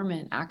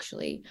empowerment,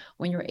 actually,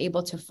 when you're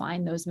able to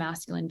find those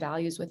masculine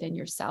values within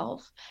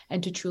yourself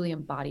and to truly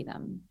embody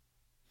them.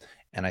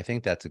 And I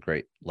think that's a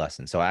great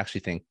lesson. So I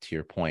actually think, to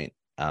your point,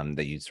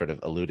 that you sort of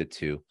alluded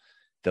to,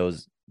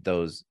 those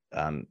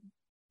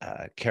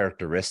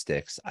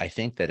characteristics, I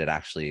think that it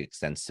actually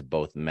extends to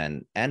both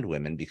men and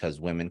women,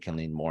 because women can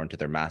lean more into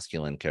their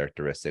masculine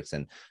characteristics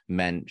and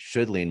men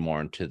should lean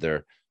more into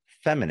their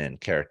feminine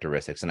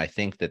characteristics. And I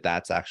think that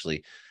that's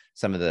actually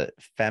some of the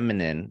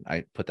feminine,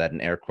 I put that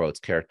in air quotes,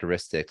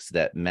 characteristics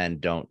that men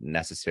don't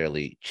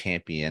necessarily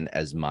champion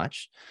as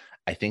much.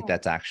 I think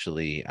that's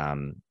actually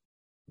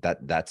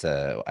that's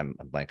I'm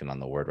blanking on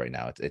the word right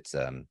now.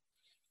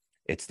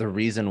 It's the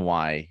reason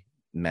why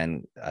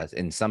men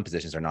in some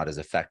positions are not as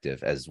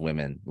effective as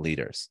women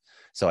leaders.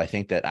 So I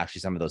think that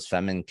actually some of those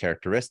feminine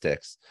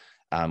characteristics,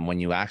 when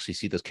you actually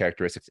see those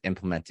characteristics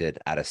implemented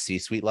at a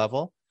C-suite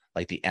level,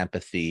 like the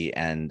empathy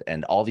and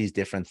all these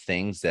different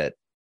things that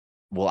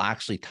will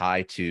actually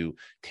tie to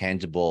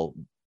tangible,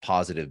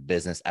 positive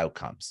business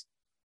outcomes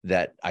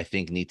that I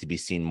think need to be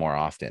seen more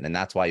often. And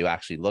that's why you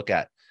actually look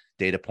at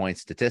data points,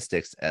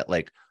 statistics at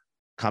like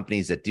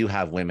companies that do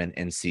have women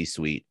in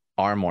C-suite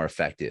are more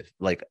effective.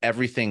 Like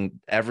everything,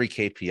 every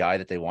KPI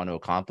that they want to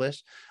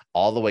accomplish,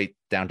 all the way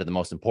down to the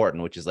most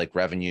important, which is like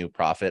revenue,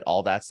 profit,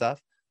 all that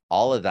stuff.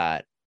 All of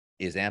that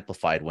is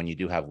amplified when you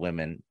do have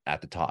women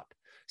at the top.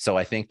 So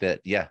I think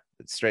that, yeah,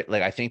 it's straight.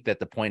 Like, I think that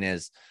the point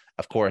is,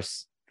 of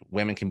course,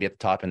 women can be at the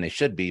top and they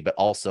should be, but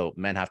also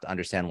men have to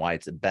understand why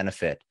it's a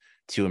benefit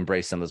to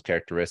embrace some of those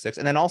characteristics.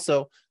 And then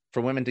also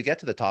for women to get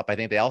to the top, I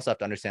think they also have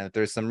to understand that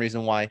there's some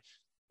reason why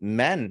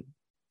men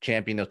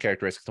champion those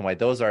characteristics and why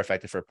those are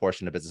effective for a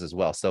portion of business as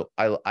well. So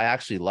I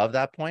actually love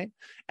that point.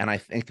 And I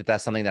think that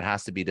that's something that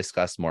has to be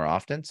discussed more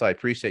often. So I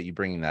appreciate you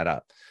bringing that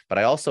up. But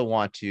I also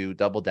want to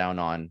double down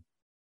on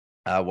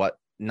what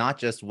not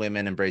just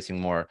women embracing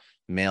more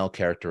male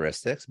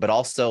characteristics, but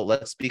also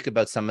let's speak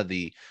about some of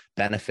the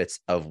benefits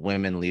of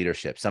women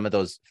leadership, some of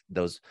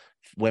those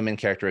women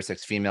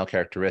characteristics, female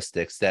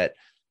characteristics that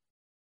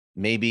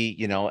maybe,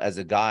 you know, as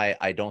a guy,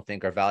 I don't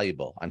think are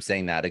valuable. I'm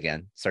saying that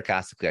again,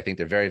 sarcastically. I think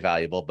they're very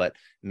valuable, but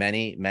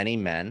many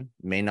men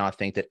may not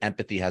think that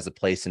empathy has a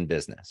place in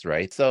business,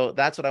 right? So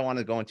that's what I want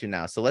to go into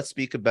now. So let's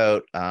speak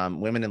about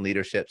women in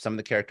leadership, some of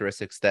the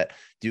characteristics that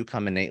do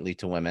come innately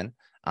to women,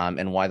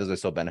 and why those are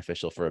so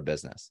beneficial for a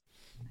business.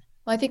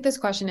 Well, I think this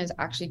question is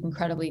actually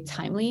incredibly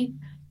timely,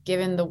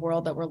 given the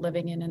world that we're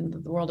living in the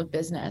world of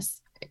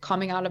business.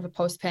 Coming out of a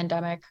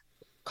post-pandemic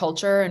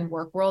culture and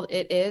work world,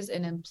 it is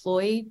an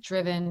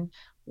employee-driven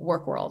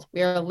work world.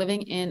 We are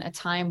living in a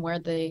time where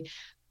the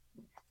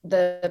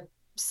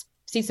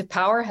seats of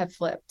power have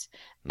flipped.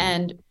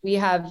 And we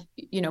have,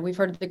 you know, we've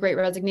heard of the great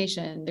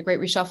resignation, the great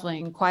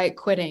reshuffling, quiet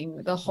quitting,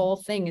 the whole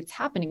thing. It's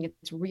happening.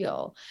 It's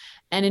real.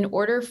 And in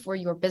order for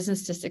your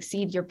business to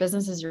succeed, your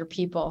business is your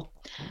people.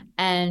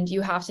 And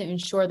you have to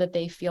ensure that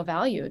they feel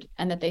valued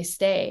and that they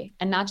stay,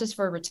 and not just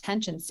for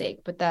retention's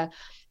sake, but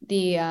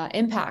the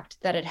impact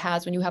that it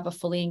has when you have a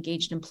fully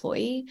engaged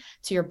employee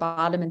to your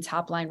bottom and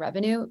top line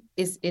revenue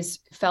is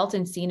felt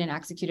and seen and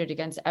executed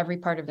against every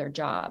part of their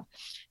job.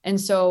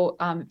 And so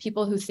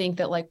people who think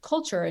that like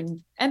culture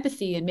and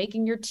empathy and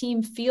making your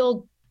team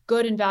feel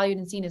good and valued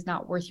and seen is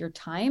not worth your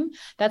time,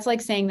 that's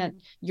like saying that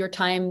your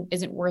time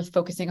isn't worth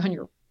focusing on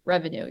your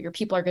revenue. Your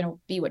people are going to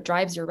be what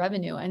drives your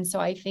revenue. And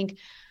so I think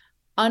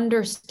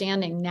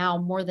understanding now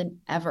more than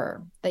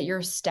ever that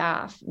your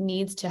staff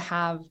needs to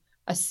have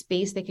a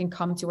space they can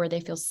come to where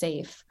they feel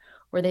safe,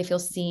 where they feel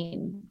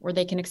seen, where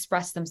they can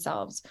express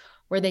themselves,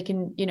 where they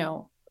can, you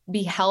know,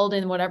 be held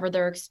in whatever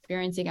they're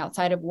experiencing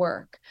outside of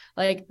work.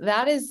 Like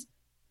that is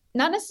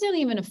not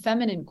necessarily even a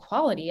feminine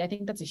quality. I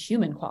think that's a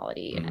human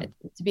quality,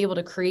 to be able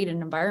to create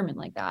an environment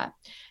like that.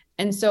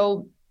 And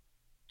so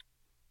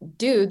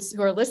dudes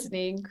who are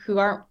listening, who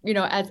aren't, you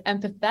know, as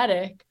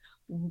empathetic,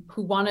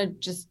 who want to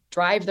just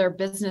drive their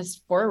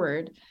business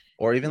forward,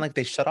 or even like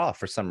they shut off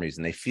for some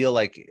reason. They feel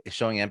like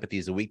showing empathy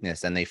is a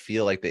weakness, and they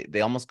feel like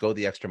they almost go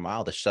the extra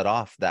mile to shut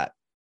off that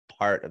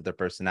part of their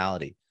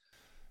personality.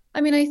 I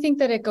mean, I think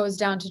that it goes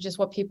down to just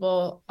what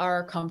people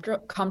are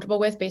comfortable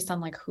with based on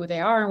like who they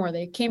are and where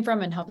they came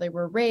from and how they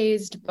were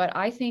raised. But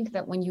I think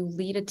that when you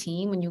lead a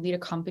team, when you lead a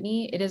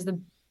company, it is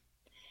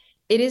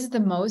the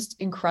most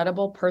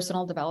incredible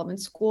personal development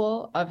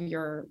school of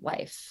your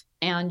life.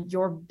 And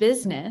your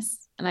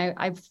business, and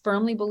I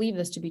firmly believe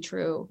this to be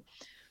true,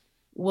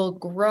 will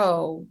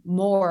grow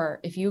more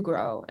if you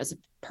grow as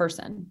a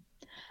person.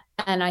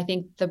 And I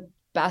think the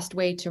best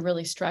way to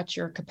really stretch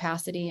your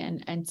capacity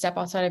and step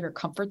outside of your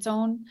comfort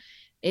zone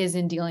is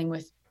in dealing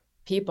with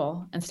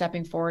people and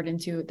stepping forward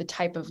into the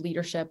type of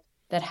leadership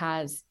that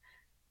has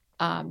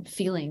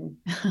feeling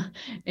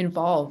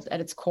involved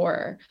at its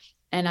core.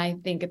 And I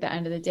think at the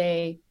end of the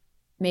day,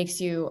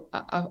 makes you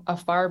a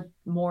far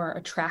more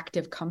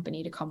attractive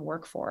company to come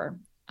work for.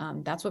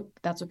 That's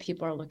what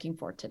people are looking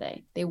for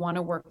today. They want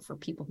to work for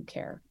people who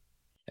care.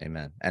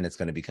 Amen. And it's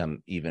going to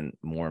become even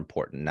more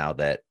important now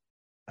that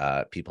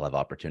people have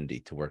opportunity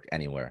to work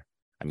anywhere.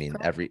 I mean,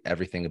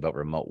 everything about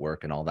remote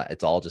work and all that,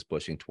 it's all just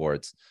pushing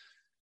towards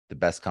the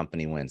best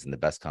company wins, and the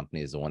best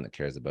company is the one that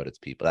cares about its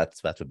people.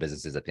 That's what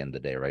business is at the end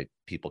of the day, right?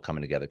 People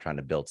coming together, trying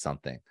to build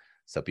something.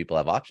 So people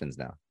have options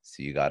now.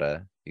 So you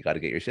gotta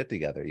get your shit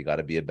together. You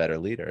gotta be a better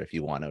leader if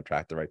you want to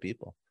attract the right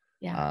people.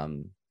 Yeah.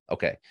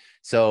 Okay.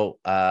 So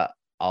I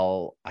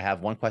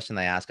have one question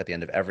I ask at the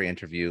end of every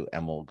interview,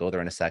 and we'll go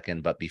there in a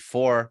second. But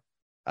before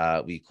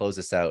we close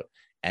this out,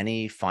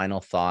 any final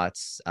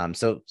thoughts?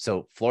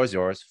 So floor is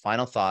yours.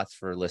 Final thoughts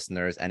for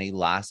listeners. Any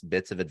last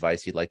bits of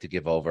advice you'd like to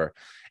give over,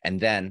 and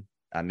then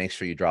make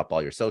sure you drop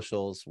all your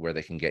socials, where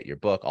they can get your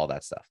book, all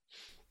that stuff.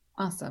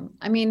 Awesome.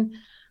 I mean,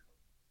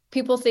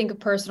 people think of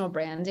personal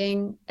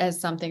branding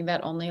as something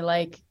that only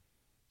like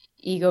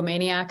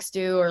egomaniacs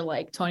do, or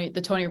like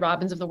the Tony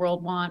Robbins of the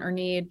world want or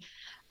need.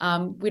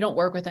 We don't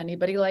work with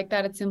anybody like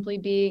that at Simply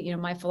Be. You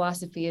know, my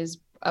philosophy is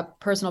a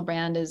personal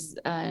brand is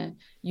a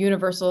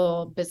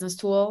universal business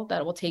tool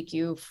that will take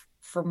you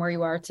from where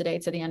you are today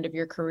to the end of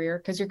your career,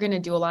 because you're going to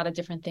do a lot of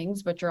different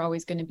things, but you're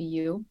always going to be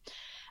you.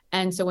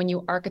 And so when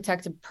you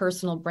architect a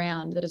personal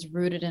brand that is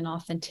rooted in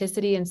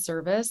authenticity and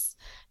service,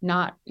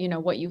 not, you know,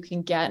 what you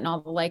can get and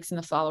all the likes and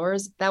the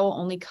followers, that will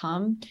only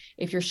come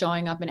if you're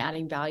showing up and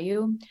adding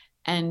value.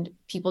 And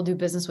people do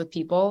business with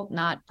people,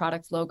 not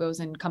products, logos,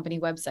 and company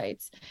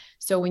websites.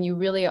 So when you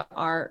really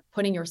are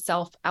putting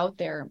yourself out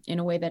there in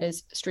a way that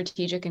is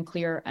strategic and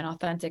clear and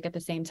authentic at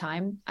the same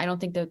time, I don't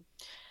think that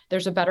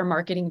there's a better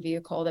marketing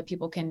vehicle that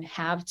people can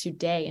have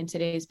today in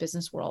today's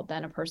business world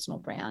than a personal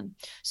brand.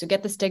 So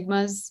get the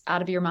stigmas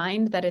out of your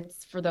mind that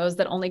it's for those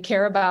that only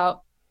care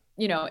about,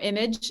 you know,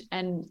 image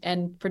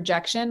and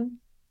projection,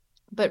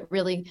 but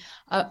really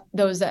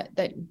those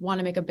that want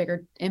to make a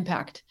bigger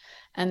impact.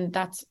 And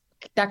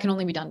that can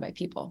only be done by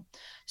people.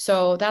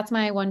 So that's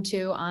my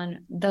 1-2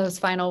 on those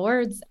final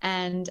words.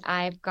 And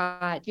I've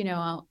got, you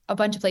know, a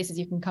bunch of places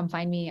you can come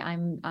find me.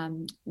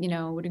 I'm, you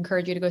know, would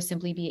encourage you to go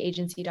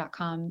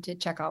simplybeagency.com to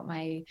check out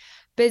my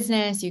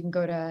business. You can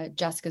go to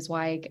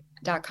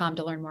jessicazweig.com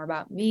to learn more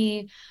about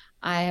me.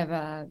 I have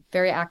a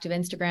very active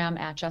Instagram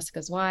at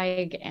Jessica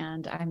Zweig,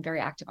 and I'm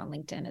very active on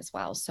LinkedIn as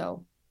well.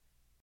 So.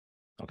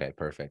 Okay,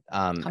 perfect.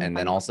 And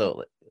then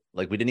also,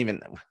 like, we didn't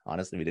even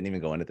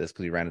go into this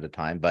because we ran out of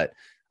time, but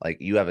like,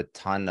 you have a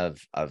ton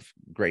of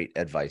great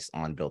advice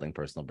on building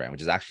personal brand,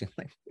 which is actually,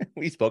 like,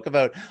 we spoke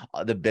about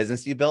the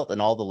business you built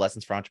and all the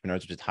lessons for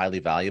entrepreneurs, which is highly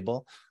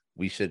valuable.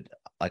 We should,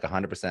 like,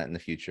 100% in the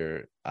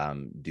future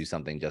do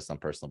something just on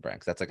personal brand,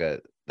 because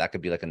that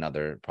could be like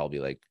another probably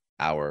like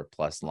hour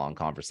plus long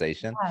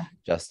conversation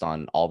just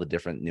on all the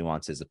different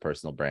nuances of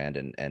personal brand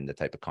and the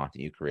type of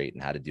content you create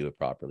and how to do it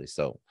properly.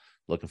 So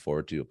looking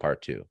forward to a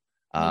part 2.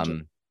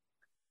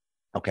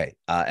 Okay.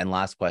 And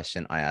last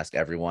question I ask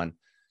everyone.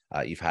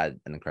 You've had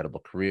an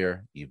incredible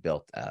career. You've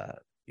built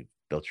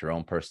your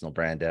own personal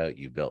brand out.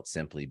 You've built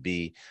Simply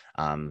Be.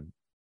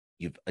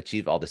 You've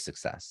achieved all this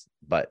success.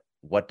 But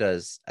what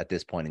does, at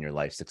this point in your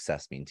life,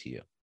 success mean to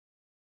you?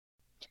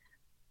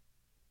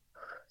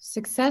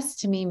 Success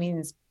to me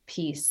means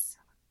peace.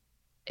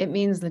 It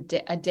means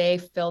a day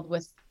filled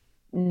with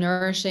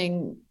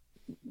nourishing,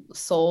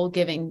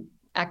 soul-giving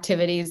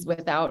activities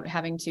without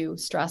having to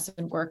stress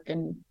and work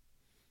and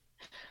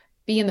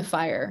be in the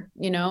fire,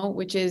 you know,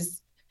 which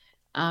is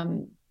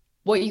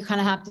what you kind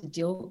of have to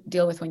deal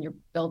with when you're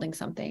building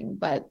something.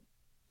 But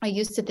I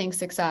used to think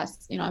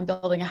success, you know, I'm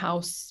building a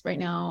house right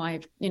now.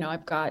 I've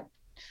got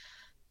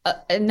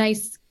a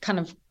nice kind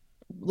of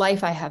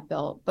life I have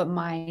built, but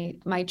my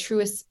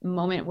truest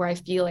moment where I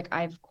feel like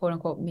I've quote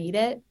unquote made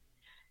it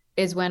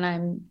is when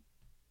I'm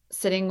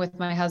sitting with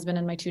my husband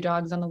and my 2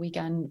 dogs on the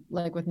weekend,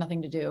 like with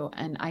nothing to do,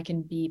 and I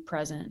can be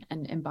present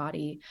and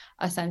embody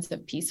a sense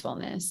of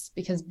peacefulness,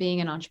 because being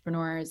an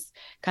entrepreneur is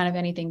kind of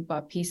anything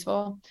but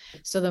peaceful.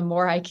 So the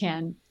more I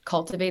can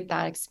cultivate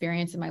that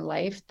experience in my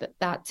life,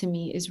 that to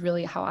me is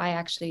really how I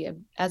actually,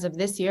 as of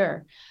this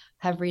year,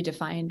 have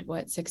redefined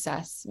what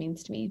success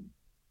means to me.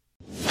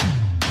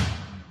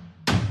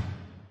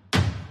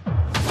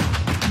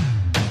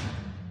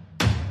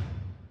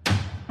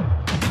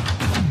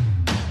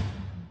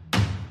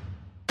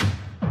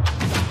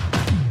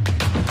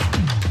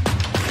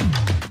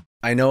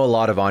 I know a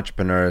lot of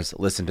entrepreneurs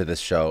listen to this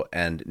show,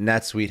 and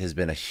NetSuite has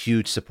been a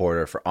huge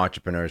supporter for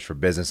entrepreneurs, for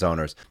business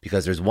owners,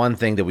 because there's one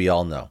thing that we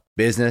all know.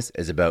 Business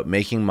is about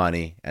making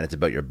money, and it's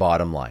about your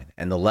bottom line.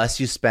 And the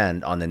less you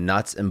spend on the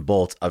nuts and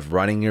bolts of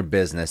running your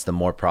business, the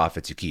more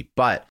profits you keep.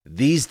 But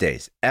these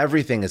days,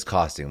 everything is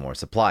costing more.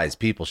 Supplies,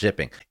 people,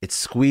 shipping. It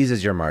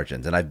squeezes your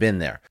margins, and I've been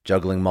there,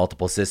 juggling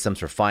multiple systems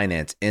for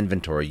finance,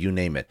 inventory, you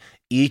name it,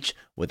 each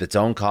with its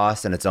own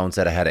costs and its own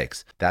set of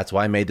headaches. That's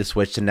why I made the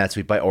switch to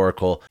NetSuite by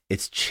Oracle.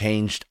 It's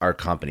changed our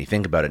company.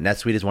 Think about it.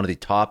 NetSuite is one of the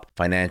top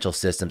financial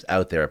systems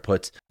out there. It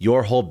puts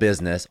your whole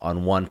business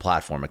on one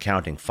platform: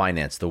 accounting,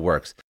 finance, the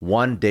works.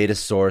 One data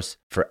source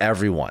for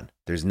everyone.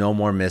 There's no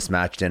more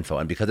mismatched info.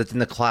 And because it's in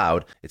the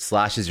cloud, it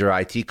slashes your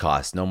IT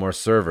costs. No more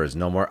servers,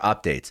 no more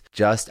updates.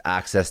 Just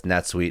access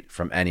NetSuite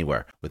from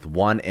anywhere. With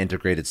one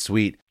integrated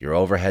suite, your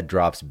overhead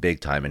drops big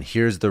time. And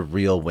here's the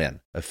real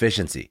win: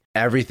 efficiency.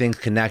 Everything's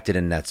connected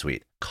in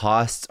NetSuite.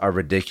 Costs are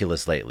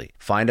ridiculous lately.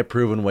 Find a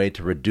proven way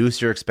to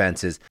reduce your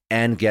expenses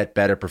and get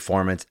better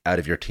performance out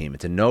of your team.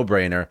 It's a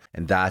no-brainer,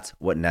 and that's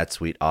what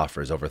NetSuite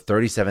offers. Over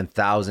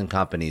 37,000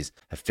 companies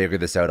have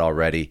figured this out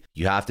already.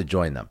 You have to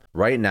join them.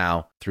 Right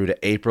now, through to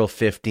April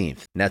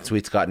 15th,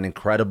 NetSuite's got an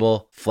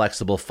incredible,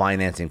 flexible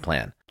financing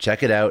plan.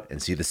 Check it out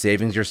and see the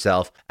savings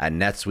yourself at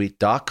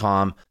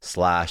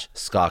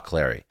netsuite.com/Scott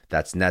Clary.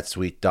 That's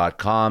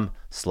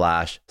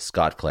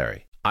netsuite.com/Scott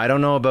Clary. I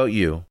don't know about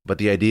you, but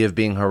the idea of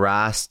being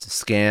harassed,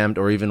 scammed,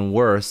 or even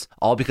worse,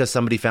 all because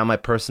somebody found my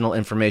personal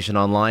information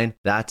online,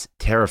 that's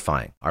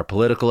terrifying. Our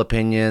political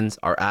opinions,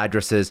 our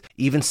addresses,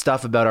 even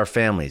stuff about our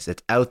families,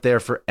 it's out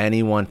there for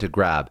anyone to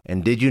grab.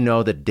 And did you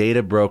know that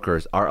data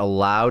brokers are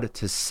allowed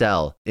to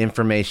sell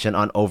information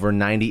on over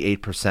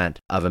 98%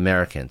 of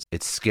Americans?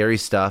 It's scary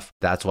stuff.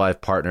 That's why I've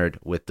partnered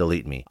with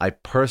Delete Me. I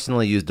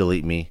personally use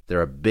Delete Me.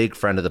 They're a big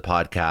friend of the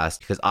podcast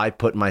because I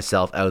put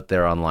myself out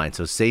there online.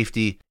 So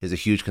safety is a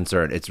huge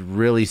concern. It's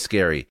really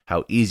scary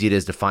how easy it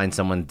is to find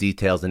someone's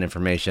details and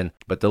information,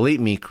 but Delete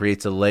Me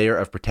creates a layer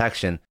of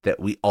protection that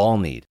we all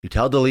need. You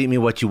tell Delete Me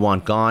what you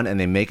want gone, and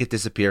they make it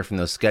disappear from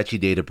those sketchy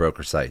data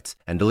broker sites.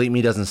 And Delete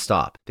Me doesn't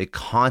stop. They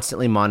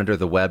constantly monitor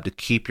the web to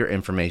keep your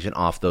information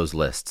off those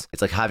lists.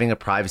 It's like having a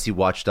privacy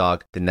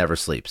watchdog that never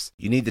sleeps.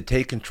 You need to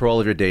take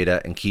control of your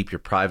data and keep your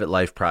private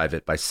life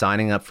private by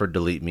signing up for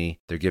Delete Me.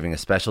 They're giving a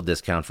special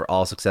discount for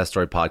all Success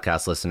Story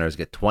podcast listeners.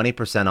 Get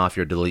 20% off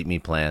your Delete Me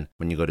plan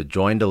when you go to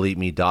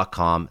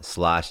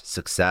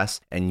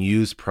joindeleteme.com/success and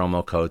use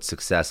promo code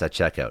success at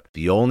checkout.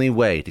 The only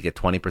way to get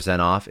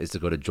 20% off is to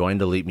go to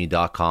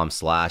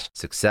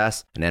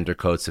joindeleteme.com/success and enter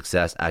code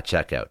success at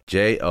checkout.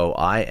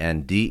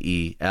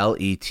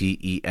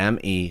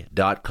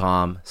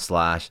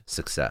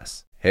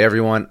 joindeleteme.com/success. Hey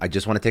everyone, I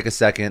just want to take a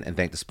second and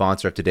thank the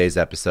sponsor of today's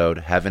episode,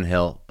 Heaven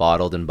Hill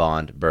Bottled and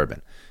Bond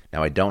Bourbon.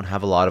 Now, I don't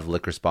have a lot of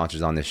liquor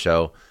sponsors on this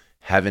show.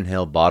 Heaven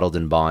Hill Bottled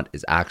and Bond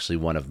is actually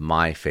one of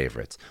my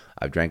favorites.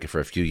 I've drank it for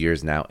a few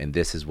years now, and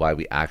this is why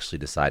we actually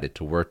decided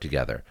to work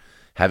together.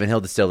 Heaven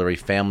Hill Distillery,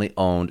 family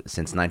owned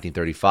since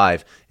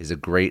 1935, is a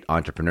great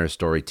entrepreneur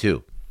story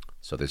too.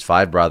 So there's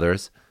 5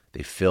 brothers.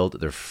 They filled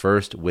their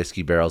first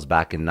whiskey barrels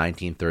back in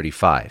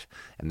 1935,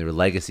 and their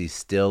legacy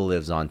still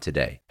lives on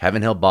today.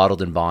 Heaven Hill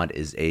Bottled and Bond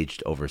is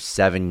aged over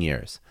 7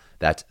 years.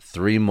 That's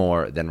 3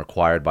 more than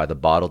required by the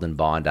Bottled and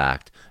Bond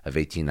Act of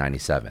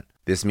 1897.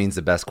 This means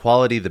the best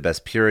quality, the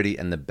best purity,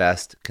 and the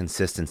best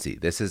consistency.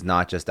 This is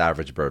not just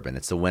average bourbon.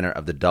 It's the winner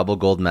of the double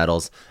gold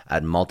medals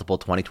at multiple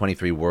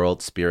 2023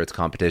 World Spirits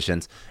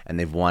competitions, and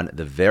they've won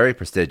the very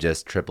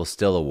prestigious Triple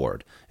Still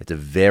Award. It's a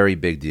very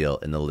big deal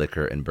in the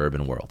liquor and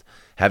bourbon world.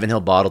 Heaven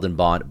Hill Bottled and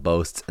Bond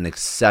boasts an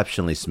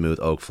exceptionally smooth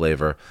oak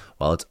flavor,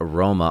 while its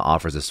aroma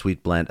offers a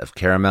sweet blend of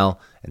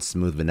caramel and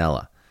smooth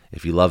vanilla.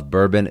 If you love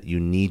bourbon, you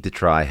need to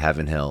try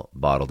Heaven Hill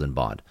Bottled and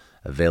Bond.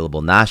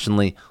 Available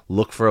nationally,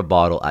 look for a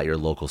bottle at your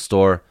local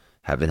store.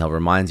 Heaven Hill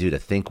reminds you to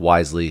think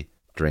wisely,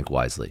 drink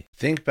wisely.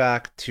 Think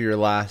back to your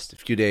last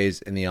few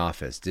days in the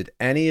office. Did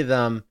any of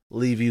them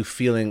leave you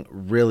feeling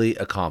really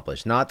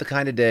accomplished? Not the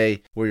kind of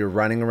day where you're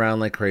running around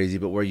like crazy,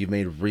 but where you've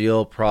made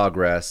real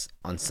progress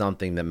on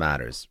something that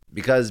matters.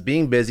 Because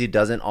being busy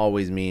doesn't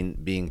always mean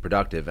being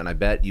productive, and I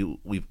bet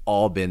we've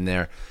all been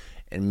there.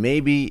 And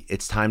maybe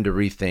it's time to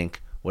rethink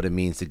what it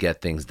means to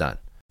get things done.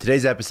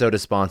 Today's episode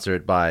is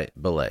sponsored by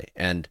Belay,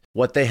 and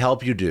what they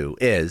help you do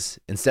is,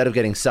 instead of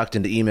getting sucked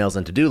into emails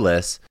and to-do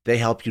lists, they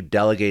help you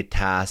delegate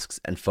tasks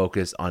and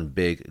focus on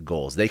big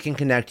goals. They can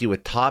connect you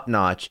with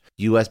top-notch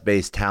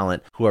US-based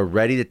talent who are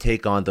ready to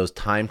take on those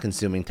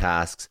time-consuming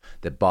tasks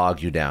that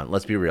bog you down.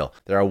 Let's be real.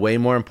 There are way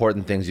more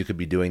important things you could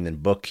be doing than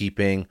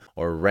bookkeeping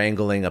or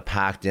wrangling a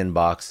packed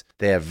inbox.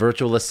 They have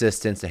virtual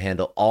assistants to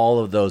handle all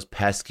of those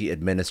pesky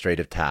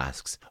administrative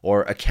tasks,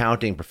 or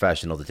accounting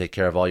professional to take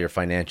care of all your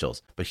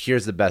financials. But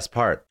here's the best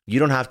part. You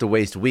don't have to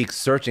waste weeks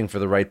searching for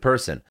the right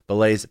person.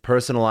 Belay's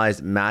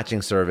personalized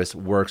matching service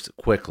works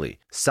quickly,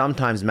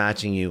 sometimes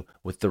matching you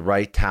with the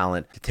right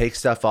talent to take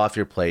stuff off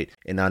your plate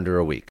in under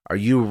a week. Are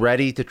you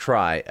ready to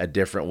try a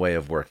different way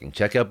of working?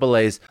 Check out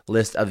Belay's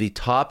list of the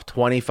top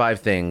 25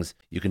 things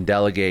you can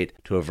delegate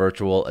to a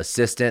virtual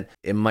assistant.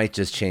 It might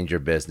just change your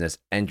business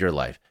and your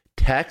life.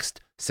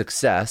 Text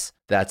SUCCESS,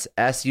 that's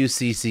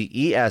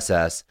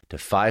SUCCESS, to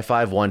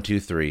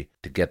 55123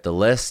 to get the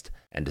list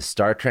and to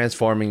start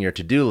transforming your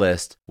to-do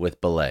list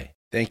with Belay.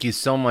 Thank you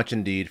so much,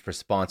 Indeed, for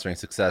sponsoring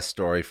Success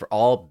Story. For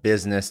all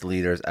business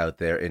leaders out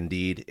there,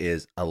 Indeed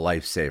is a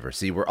lifesaver.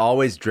 See, we're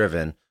always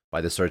driven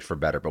by the search for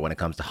better, but when it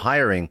comes to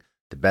hiring,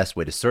 the best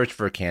way to search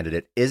for a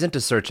candidate isn't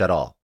to search at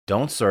all.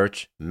 Don't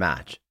search,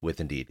 match with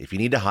Indeed. If you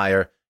need to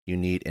hire, you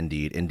need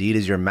Indeed. Indeed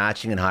is your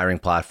matching and hiring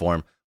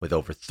platform with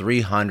over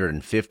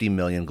 350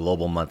 million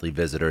global monthly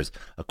visitors,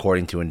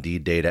 according to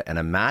Indeed data, and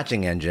a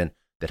matching engine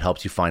that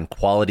helps you find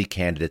quality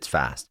candidates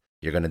fast.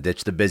 You're going to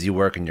ditch the busy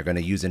work and you're going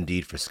to use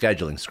Indeed for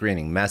scheduling,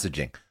 screening,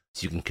 messaging,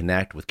 so you can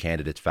connect with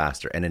candidates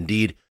faster. And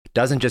Indeed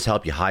doesn't just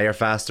help you hire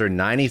faster.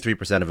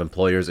 93% of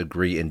employers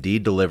agree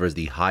Indeed delivers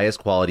the highest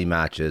quality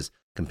matches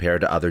compared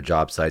to other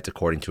job sites,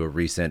 according to a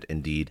recent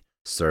Indeed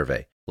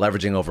survey.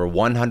 Leveraging over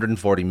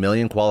 140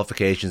 million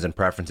qualifications and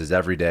preferences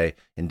every day,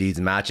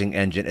 Indeed's matching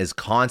engine is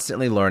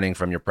constantly learning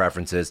from your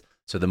preferences.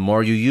 So the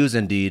more you use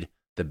Indeed,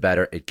 the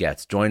better it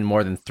gets. Join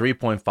more than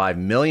 3.5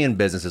 million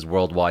businesses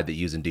worldwide that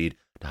use Indeed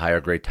to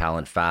hire great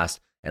talent fast.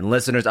 And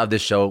listeners of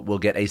this show will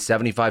get a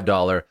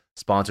 $75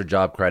 sponsored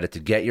job credit to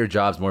get your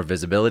jobs more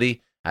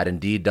visibility at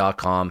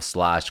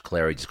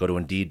Indeed.com/Clary. Just go to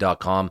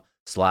Indeed.com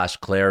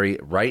Indeed.com/Clary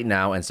right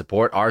now and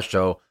support our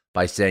show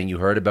by saying you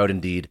heard about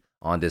Indeed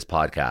on this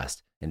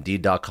podcast.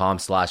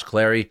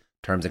 Indeed.com/Clary.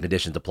 Terms and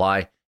conditions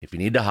apply. If you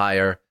need to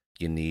hire,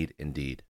 you need Indeed.